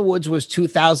 Cabin in the Woods was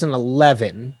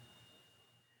 2011.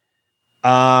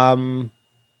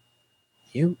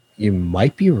 You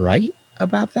might be right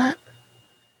about that.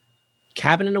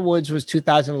 Cabin in the Woods was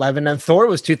 2011 and Thor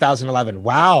was 2011.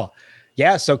 Wow.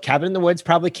 Yeah, so Cabin in the Woods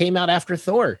probably came out after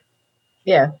Thor.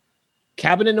 Yeah.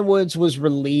 Cabin in the Woods was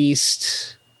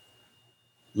released.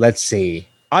 Let's see.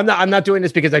 I'm not doing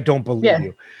this because I don't believe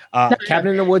you.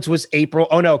 Cabin in the Woods was April.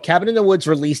 Oh no, Cabin in the Woods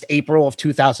released April of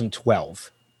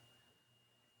 2012.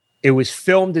 It was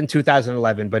filmed in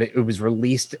 2011, but it was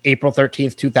released April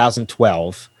 13th,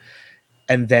 2012.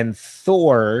 And then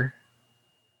Thor,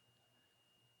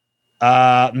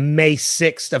 May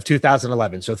 6th of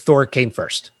 2011. So Thor came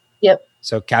first. Yep.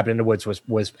 So Cabin in the Woods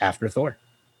was after Thor.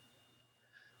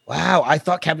 Wow, I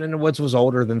thought Cabin in the Woods was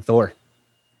older than Thor.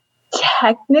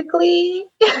 Technically,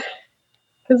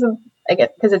 because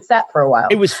it sat for a while.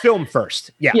 It was filmed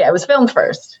first. Yeah. Yeah, it was filmed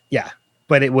first. Yeah.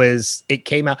 But it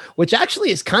came out, which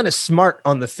actually is kind of smart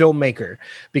on the filmmaker,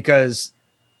 because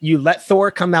you let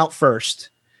Thor come out first,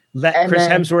 let Chris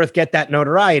Hemsworth get that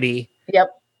notoriety.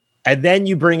 Yep. And then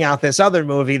you bring out this other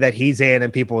movie that he's in,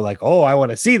 and people are like, oh, I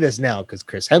want to see this now because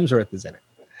Chris Hemsworth is in it.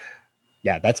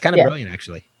 Yeah, that's kind of brilliant,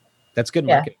 actually. That's good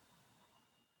marketing.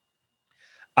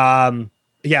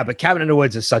 Yeah, but Cabin in the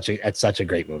Woods is such a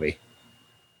great movie.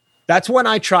 That's one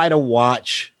I try to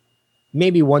watch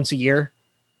maybe once a year.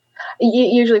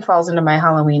 It usually falls into my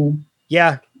Halloween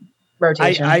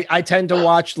rotation. I tend to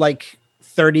watch like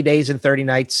 30 days and 30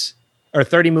 nights, or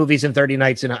 30 movies and 30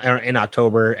 nights in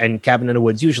October, and Cabin in the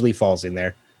Woods usually falls in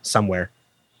there somewhere.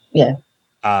 Yeah.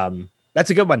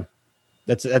 That's a good one.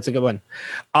 That's a good one.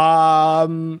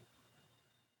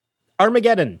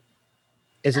 Armageddon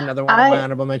is another one of my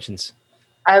honorable mentions.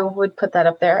 I would put that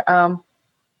up there.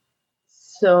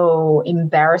 So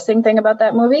embarrassing thing about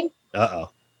that movie.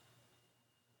 Uh-oh.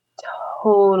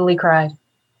 Totally cried.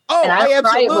 Oh, I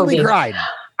absolutely cried.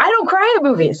 I don't cry at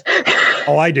movies.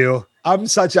 Oh, I do. I'm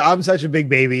such a big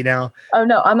baby now. Oh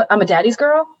no, I'm a daddy's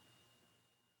girl.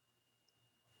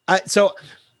 So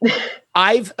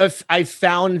I've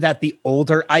found that the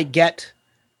older I get,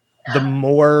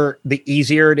 the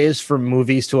easier it is for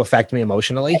movies to affect me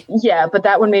emotionally. Yeah, but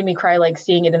that one made me cry like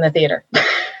seeing it in the theater.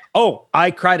 Oh,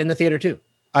 I cried in the theater too.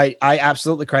 I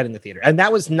absolutely cried in the theater. And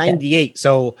that was 98.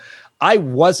 So I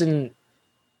was in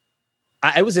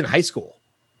high school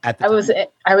at the time.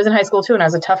 I was in high school too, and I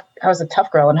was a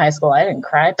tough girl in high school. I didn't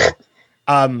cry.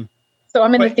 So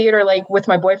I'm in the theater like with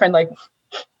my boyfriend, like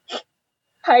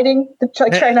hiding,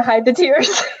 like trying to hide the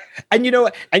tears. And you know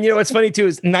what's funny too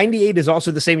is 98 is also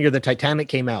the same year that Titanic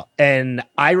came out. And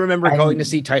I remember going to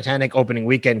see Titanic opening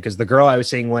weekend because the girl I was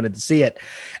seeing wanted to see it.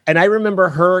 And I remember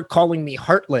her calling me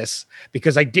heartless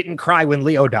because I didn't cry when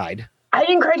Leo died. I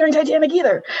didn't cry during Titanic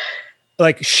either.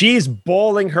 Like she's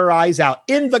bawling her eyes out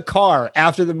in the car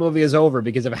after the movie is over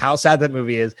because of how sad that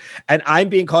movie is. And I'm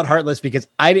being called heartless because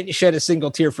I didn't shed a single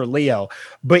tear for Leo.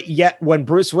 But yet when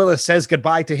Bruce Willis says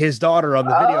goodbye to his daughter on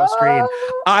the video screen,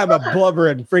 I'm a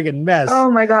blubbering friggin' mess.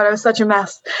 Oh my God, I was such a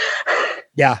mess.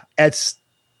 Yeah,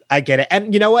 I get it.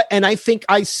 And you know what? And I think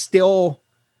I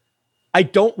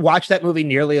don't watch that movie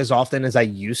nearly as often as I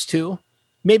used to.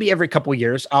 Maybe every couple of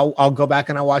years I'll go back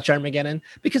and I'll watch Armageddon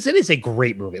because it is a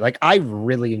great movie. Like I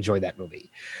really enjoy that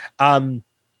movie. I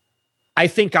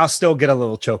think I'll still get a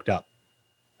little choked up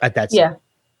at that scene.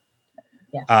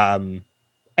 Yeah.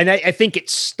 And I think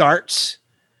it starts.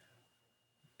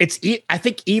 I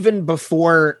think even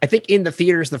before, I think in the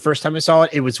theaters, the first time I saw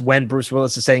it, it was when Bruce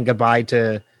Willis is saying goodbye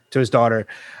to his daughter.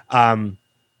 But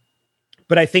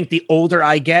I think the older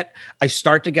I get, I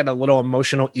start to get a little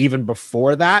emotional even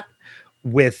before that,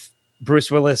 with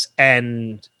Bruce Willis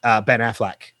and Ben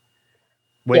Affleck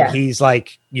when he's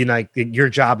like, you know, like, your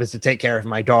job is to take care of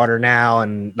my daughter now.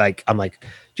 And like, I'm like,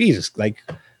 Jesus, like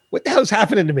what the hell's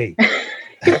happening to me?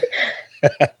 You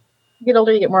get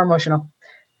older, you get more emotional.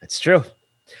 That's true.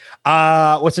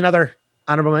 What's another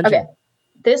honorable mention? Okay.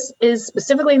 This is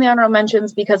specifically in the honorable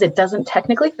mentions because it doesn't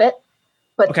technically fit,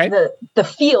 but the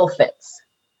feel fits.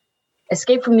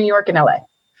 Escape from New York and LA.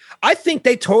 I think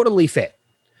they totally fit.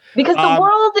 Because the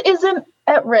world isn't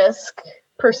at risk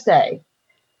per se.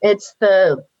 It's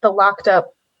the locked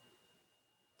up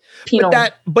penal.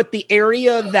 But the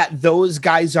area that those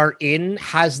guys are in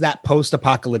has that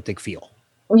post-apocalyptic feel.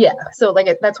 Yeah. So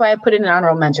that's why I put it in an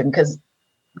honorable mention, because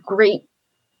great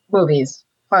movies,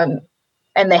 fun,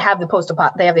 and they have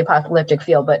the apocalyptic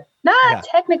feel, but not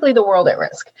technically the world at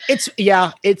risk.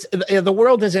 The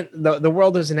world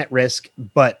isn't at risk,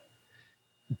 but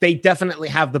they definitely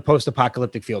have the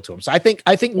post-apocalyptic feel to them. So I think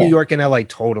New York and LA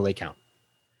totally count.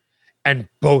 And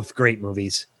both great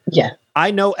movies. Yeah.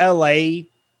 I know LA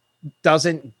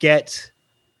doesn't get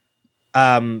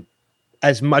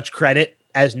as much credit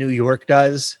as New York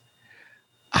does.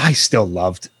 I still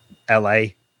loved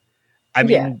LA. I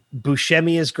mean,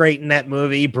 Buscemi is great in that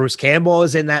movie. Bruce Campbell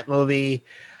is in that movie.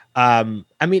 And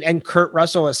Kurt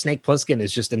Russell as Snake Plissken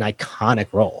is just an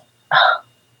iconic role.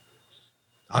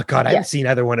 Oh God, I haven't seen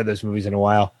either one of those movies in a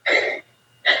while.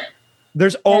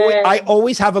 I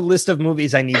always have a list of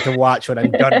movies I need to watch when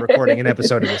I'm done recording an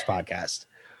episode of this podcast.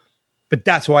 But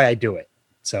that's why I do it.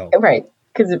 So right.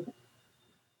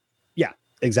 Yeah,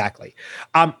 exactly.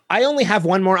 I only have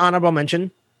one more honorable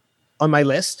mention on my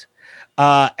list.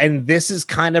 And this is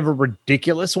kind of a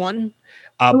ridiculous one.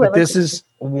 But this is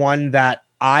one that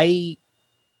I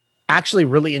actually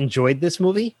really enjoyed this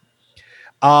movie.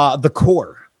 The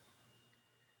Core.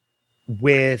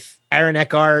 With Aaron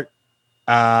Eckhart,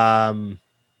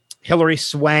 Hilary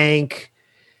Swank,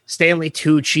 Stanley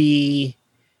Tucci,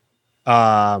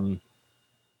 a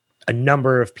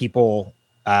number of people,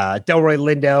 Delroy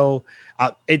Lindo.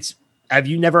 Have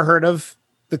you never heard of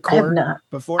The Core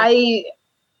before? I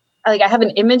have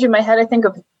an image in my head, I think,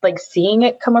 of like seeing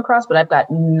it come across, but I've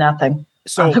got nothing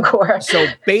on The Core. So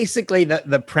basically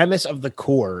the premise of The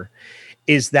Core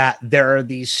is that there are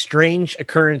these strange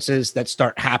occurrences that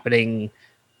start happening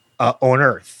on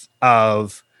Earth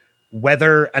of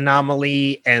weather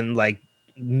anomaly and like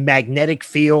magnetic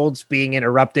fields being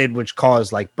interrupted, which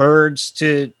cause like birds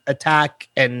to attack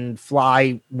and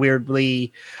fly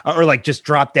weirdly or like just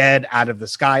drop dead out of the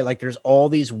sky. Like there's all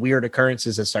these weird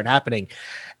occurrences that start happening.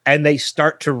 And they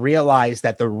start to realize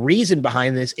that the reason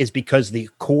behind this is because the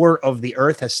core of the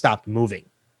Earth has stopped moving.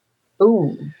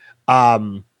 Ooh.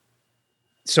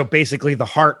 So basically the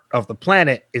heart of the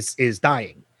planet is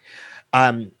dying.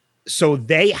 So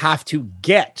they have to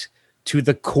get to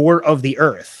the core of the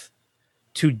Earth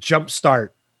to jumpstart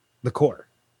the core.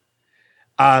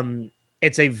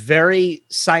 It's a very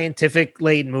scientific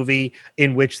laden movie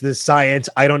in which the science,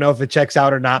 I don't know if it checks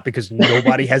out or not because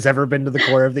nobody has ever been to the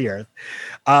core of the Earth.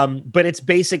 But it's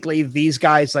basically these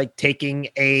guys like taking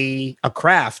a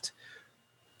craft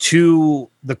to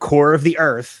the core of the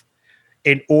Earth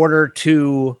in order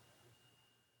to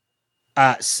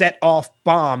set off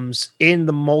bombs in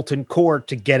the molten core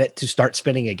to get it to start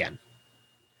spinning again.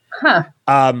 Huh.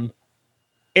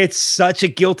 It's such a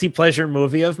guilty pleasure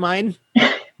movie of mine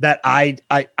that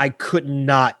I could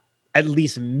not at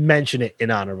least mention it in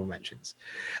honorable mentions.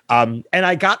 And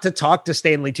I got to talk to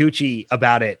Stanley Tucci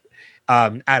about it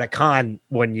at a con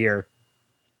one year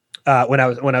when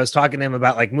I was talking to him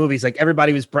about like movies. Like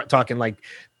everybody was talking like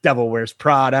Devil Wears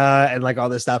Prada and like all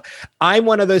this stuff. I'm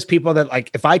one of those people that like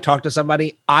if I talk to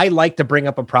somebody, I like to bring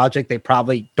up a project they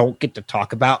probably don't get to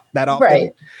talk about that often.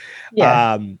 Right.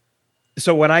 Yeah.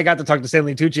 So when I got to talk to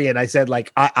Stanley Tucci and I said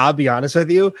like I'll be honest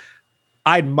with you,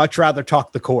 I'd much rather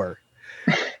talk the core.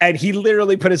 And he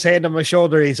literally put his hand on my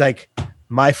shoulder. He's like,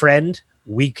 my friend,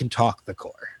 we can talk the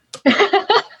core.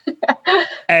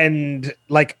 And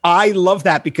like, I love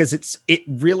that because it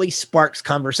really sparks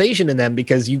conversation in them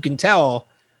because you can tell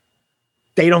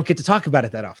they don't get to talk about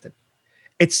it that often.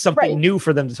 It's something new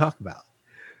for them to talk about.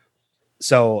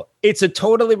 So it's a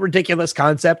totally ridiculous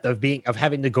concept of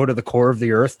having to go to the core of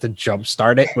the earth to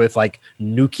jumpstart it with like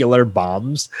nuclear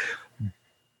bombs.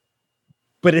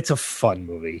 But it's a fun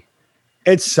movie.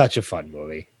 It's such a fun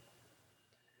movie.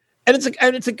 And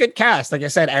it's a good cast. Like I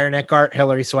said, Aaron Eckhart,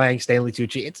 Hilary Swank, Stanley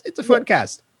Tucci. It's a fun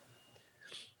cast.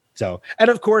 So, and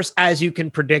of course, as you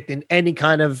can predict in any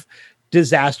kind of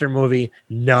disaster movie,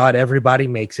 not everybody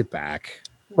makes it back.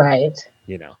 Right.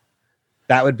 You know,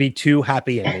 that would be too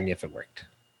happy ending if it worked.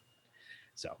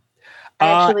 So,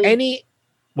 Actually,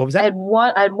 what was that?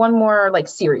 I had one more like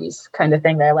series kind of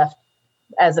thing that I left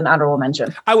as an honorable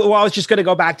mention. I was just going to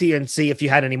go back to you and see if you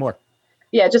had any more.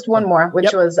 Yeah, just one more,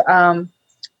 which was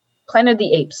Planet of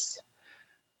the Apes.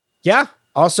 Yeah,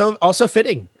 also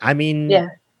fitting. I mean, yeah,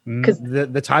 because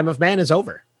the time of man is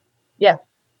over. Yeah,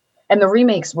 and the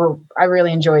remakes I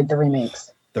really enjoyed the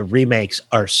remakes. The remakes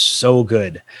are so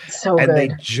good. And they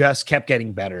just kept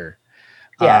getting better.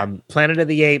 Yeah. Planet of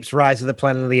the Apes, Rise of the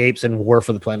Planet of the Apes, and War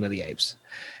for the Planet of the Apes.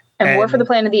 And War for the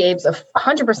Planet of the Apes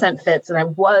 100% fits, and I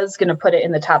was going to put it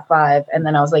in the top 5, and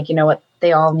then I was like, you know what?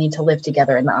 They all need to live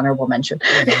together in the honorable mention.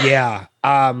 Yeah.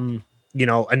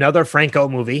 Another Franco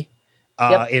movie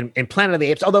in Planet of the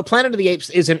Apes, although Planet of the Apes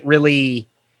isn't really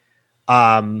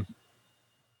that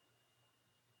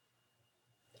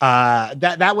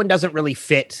one doesn't really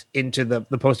fit into the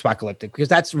post-apocalyptic because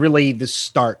that's really the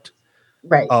start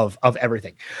of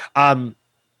everything. Like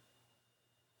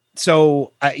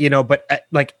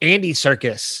Andy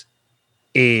Serkis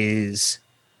is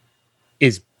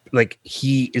like,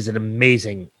 he is an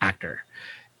amazing actor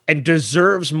and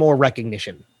deserves more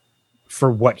recognition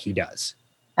for what he does.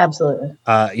 Absolutely.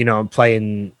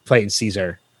 Playing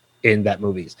Caesar in that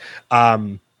movies.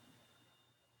 And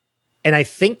I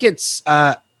think it's,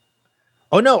 I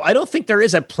don't think there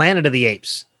is a Planet of the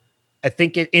Apes. I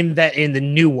think in the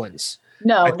new ones.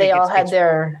 No, they all had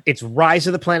their. It's Rise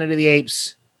of the Planet of the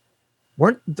Apes.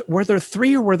 Were there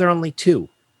 3 or were there only 2?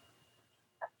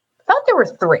 I thought there were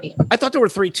 3. I thought there were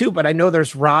 3 too, but I know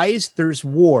there's Rise, there's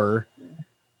War.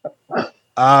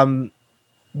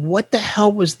 What the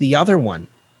hell was the other one?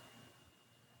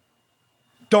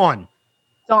 Dawn.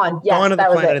 Yes, Dawn of the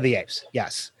Planet of the Apes.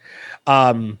 Yes.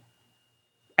 And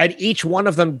each one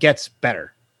of them gets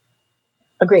better.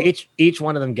 Agreed. Each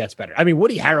one of them gets better. I mean,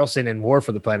 Woody Harrelson in War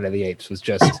for the Planet of the Apes was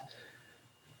just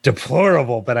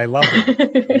deplorable, but I loved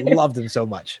him. I loved him so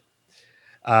much.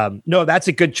 No, that's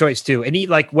a good choice too. And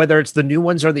whether it's the new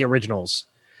ones or the originals.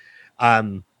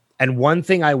 And one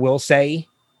thing I will say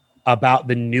about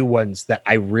the new ones that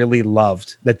I really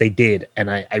loved that they did,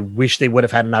 and I wish they would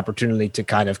have had an opportunity to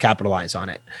kind of capitalize on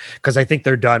it, because I think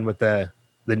they're done with the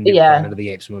new Planet of the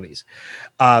Apes movies.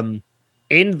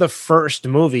 In the first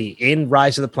movie, in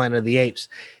Rise of the Planet of the Apes,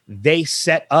 they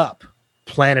set up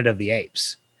Planet of the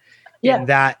Apes. Yeah. In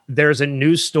that there's a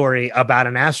news story about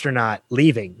an astronaut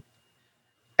leaving,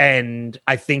 and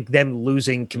I think them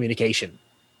losing communication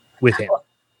with him.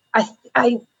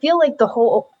 I feel like the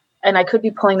whole, and I could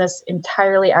be pulling this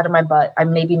entirely out of my butt, I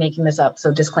may be making this up,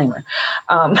 so disclaimer.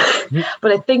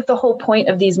 But I think the whole point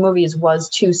of these movies was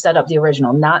to set up the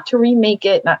original, not to remake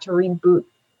it, not to reboot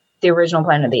the original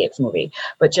Planet of the Apes movie,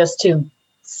 but just to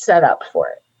set up for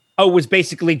it. Oh, it was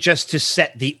basically just to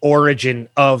set the origin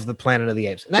of the Planet of the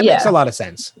Apes. And that makes a lot of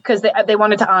sense. Because they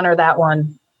wanted to honor that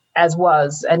one as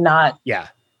was and not. Yeah.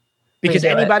 Because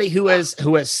anybody who has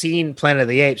seen Planet of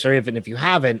the Apes, or even if you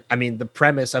haven't, I mean, the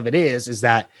premise of it is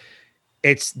that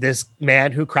it's this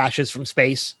man who crashes from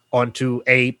space onto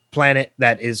a planet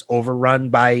that is overrun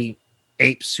by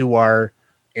apes who are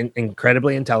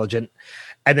incredibly intelligent.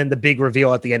 And then the big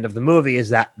reveal at the end of the movie is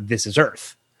that this is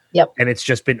Earth. Yep. And it's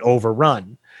just been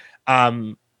overrun.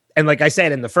 And like I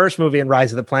said, in the first movie in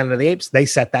Rise of the Planet of the Apes, they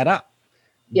set that up.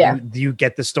 Yeah. You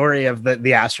get the story of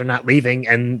the astronaut leaving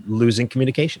and losing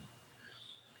communication,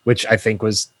 which I think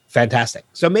was fantastic.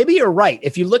 So maybe you're right.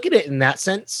 If you look at it in that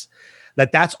sense,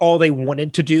 that's all they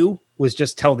wanted to do was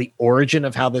just tell the origin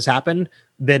of how this happened,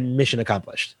 then mission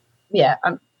accomplished. Yeah.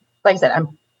 Like I said,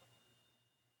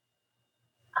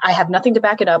 I have nothing to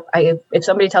back it up. If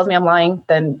somebody tells me I'm lying,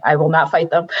 then I will not fight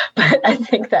them. But I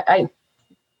think that I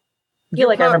feel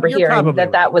like I remember hearing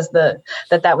that was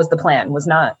the plan, was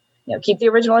not, keep the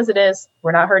original as it is.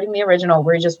 We're not hurting the original.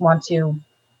 We just want to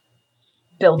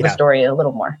build the story a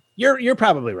little more. You're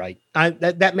probably right.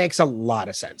 That makes a lot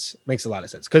of sense.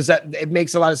 Because it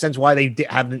makes a lot of sense why they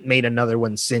haven't made another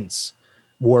one since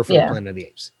War for the Planet of the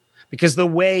Apes. Because the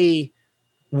way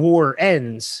War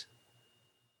ends,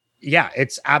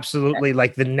 it's absolutely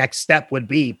like the next step would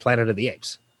be Planet of the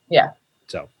Apes. Yeah.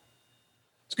 So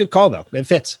it's a good call though. It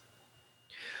fits.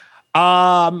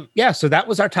 So that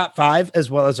was our top 5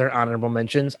 as well as our honorable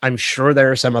mentions. I'm sure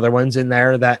there are some other ones in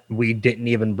there that we didn't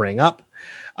even bring up.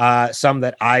 Some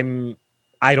that I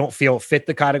don't feel fit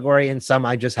the category, and some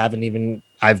I've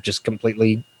just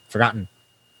completely forgotten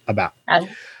about.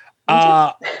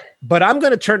 But I'm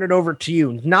going to turn it over to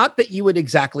you. Not that you would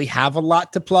exactly have a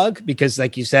lot to plug, because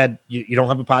like you said, you don't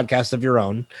have a podcast of your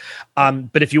own.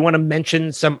 But if you want to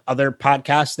mention some other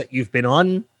podcasts that you've been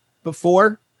on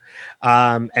before,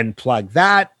 and plug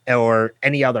that, or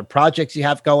any other projects you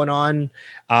have going on,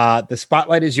 the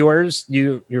spotlight is yours.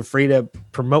 You're free to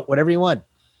promote whatever you want.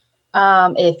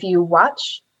 If you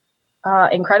watch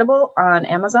Incredible on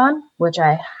Amazon, which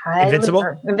I highly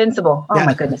Invincible. Oh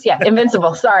my goodness. Yeah.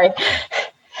 Invincible. Sorry.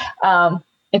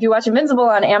 If you watch Invincible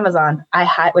on Amazon,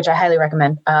 which I highly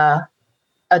recommend,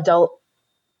 adult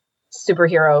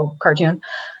superhero cartoon,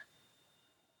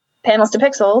 Panels to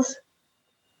Pixels,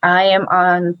 I am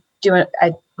on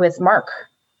with Mark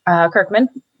Kirkman.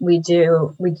 We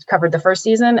covered the first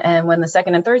season, and when the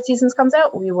second and third seasons comes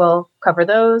out, we will cover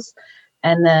those.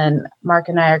 And then Mark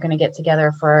and I are going to get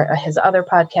together for his other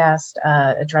podcast,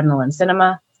 Adrenaline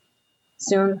Cinema,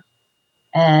 soon.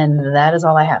 And that is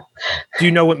all I have. Do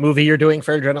you know what movie you're doing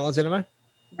for Adrenaline Cinema?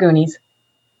 Goonies.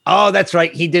 Oh, that's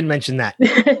right. He did mention that.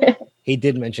 He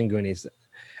did mention Goonies.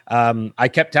 I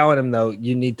kept telling him, though,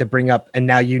 you need to bring up, and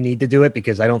now you need to do it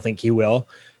because I don't think he will.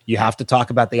 You have to talk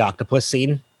about the octopus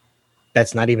scene.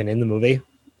 That's not even in the movie,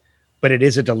 but it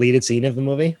is a deleted scene of the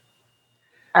movie.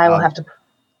 I will have to.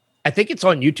 I think it's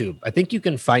on YouTube. I think you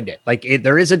can find it.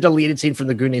 There is a deleted scene from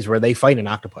the Goonies where they fight an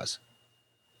octopus.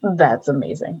 That's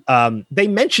amazing. They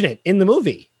mention it in the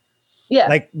movie. Yeah.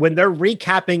 Like when they're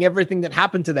recapping everything that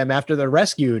happened to them after they're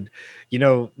rescued,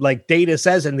 like Data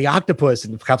says, and the octopus,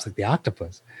 and the cop's like, the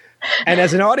octopus. And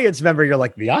as an audience member, you're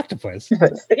like, the octopus.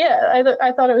 Yeah.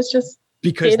 I thought it was just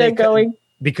because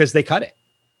because they cut it.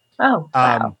 Oh,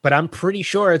 wow. But I'm pretty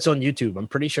sure it's on YouTube. I'm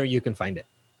pretty sure you can find it.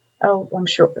 Oh, I'm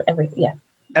sure. Everything's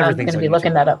I'm going to be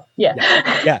looking that up.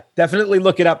 Yeah. Definitely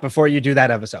look it up before you do that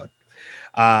episode.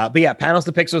 But yeah, Panels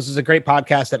to Pixels is a great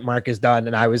podcast that Mark has done,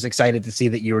 and I was excited to see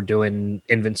that you were doing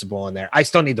Invincible in there. I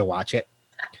still need to watch it.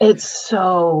 It's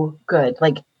so good.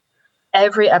 Like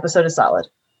every episode is solid.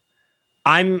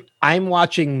 I'm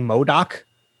watching MODOK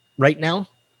right now,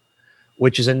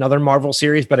 which is another Marvel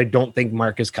series, but I don't think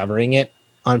Mark is covering it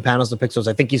on Panels to Pixels.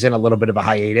 I think he's in a little bit of a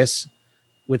hiatus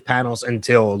with Panels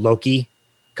until Loki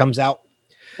comes out.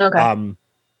 Okay.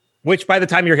 Which by the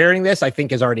time you're hearing this, I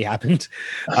think has already happened.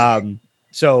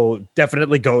 So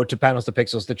definitely go to Panels to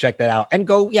Pixels to check that out, and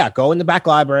go in the back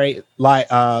library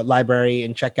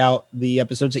and check out the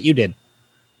episodes that you did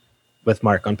with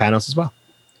Mark on Panels as well.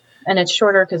 And it's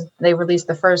shorter because Amazon released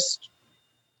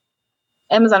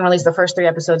the first 3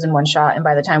 episodes in one shot, and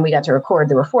by the time we got to record,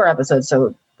 there were 4 episodes.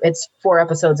 So it's 4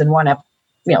 episodes in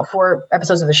 4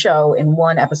 episodes of the show in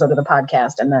 1 episode of the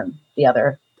podcast, and then the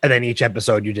other. And then each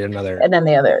episode you did another. And then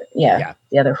the other, the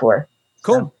other 4.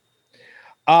 Cool. So.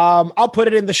 I'll put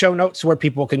it in the show notes where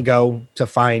people can go to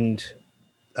find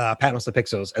Panels to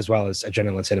Pixels as well as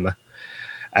Adrenaline Cinema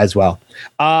as well.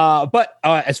 But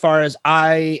as far as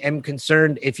I am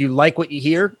concerned, if you like what you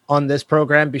hear on this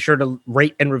program, be sure to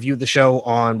rate and review the show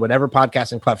on whatever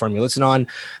podcasting platform you listen on.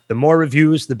 The more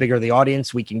reviews, the bigger the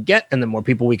audience we can get and the more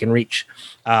people we can reach.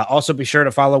 Also, be sure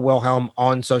to follow Wilhelm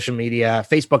on social media,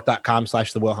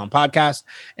 facebook.com/The Wilhelm Podcast,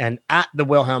 and at The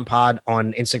Wilhelm Pod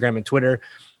on Instagram and Twitter.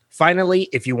 Finally,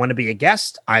 if you want to be a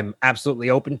guest, I'm absolutely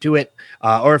open to it.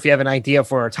 Or if you have an idea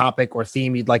for a topic or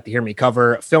theme you'd like to hear me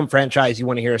cover, a film franchise you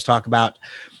want to hear us talk about,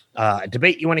 a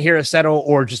debate you want to hear us settle,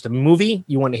 or just a movie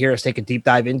you want to hear us take a deep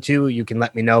dive into, you can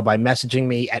let me know by messaging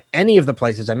me at any of the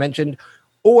places I mentioned,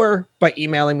 or by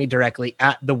emailing me directly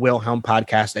at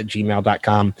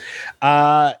thewilhelmpodcast@gmail.com.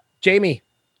 Jamie,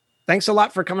 thanks a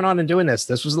lot for coming on and doing this.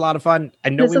 This was a lot of fun. I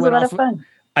know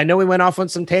we went off on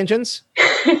some tangents.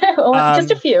 Well,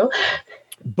 just a few.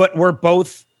 But we're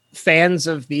both fans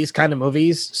of these kind of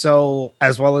movies, so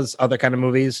as well as other kind of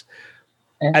movies.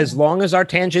 As long as our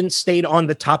tangents stayed on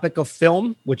the topic of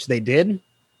film, which they did.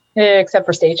 Except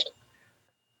for staged.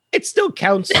 It still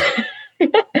counts.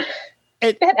 It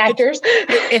had actors.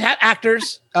 It had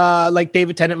actors like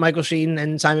David Tennant, Michael Sheen,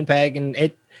 and Simon Pegg, and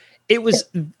it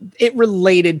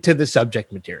related to the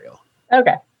subject material.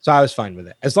 Okay. So I was fine with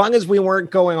it. As long as we weren't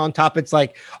going on topics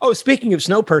like, oh, speaking of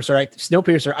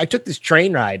Snowpiercer, I took this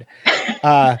train ride.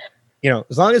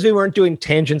 As long as we weren't doing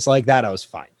tangents like that, I was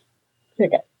fine.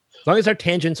 Okay. As long as our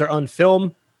tangents are on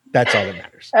film, that's all that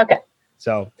matters. Okay.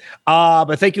 So,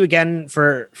 but thank you again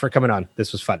for coming on.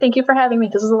 This was fun. Thank you for having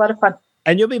me. This was a lot of fun.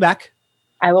 And you'll be back.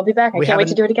 I will be back. I can't wait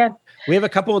to do it again. We have a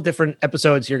couple of different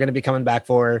episodes you're going to be coming back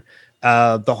for.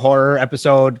 The horror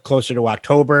episode closer to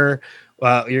October.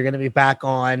 You're going to be back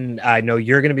on. I know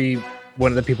you're going to be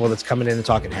one of the people that's coming in and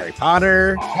talking Harry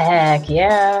Potter. Heck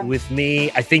yeah. With me.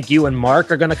 I think you and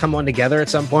Mark are going to come on together at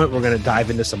some point. We're going to dive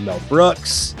into some Mel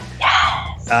Brooks.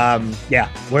 Yes.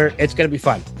 It's going to be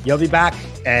fun. You'll be back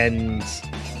and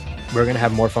we're going to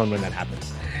have more fun when that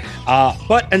happens.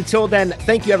 But until then,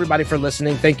 thank you everybody for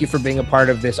listening. Thank you for being a part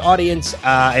of this audience.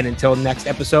 And until next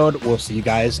episode, we'll see you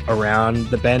guys around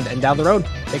the bend and down the road.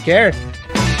 Take care.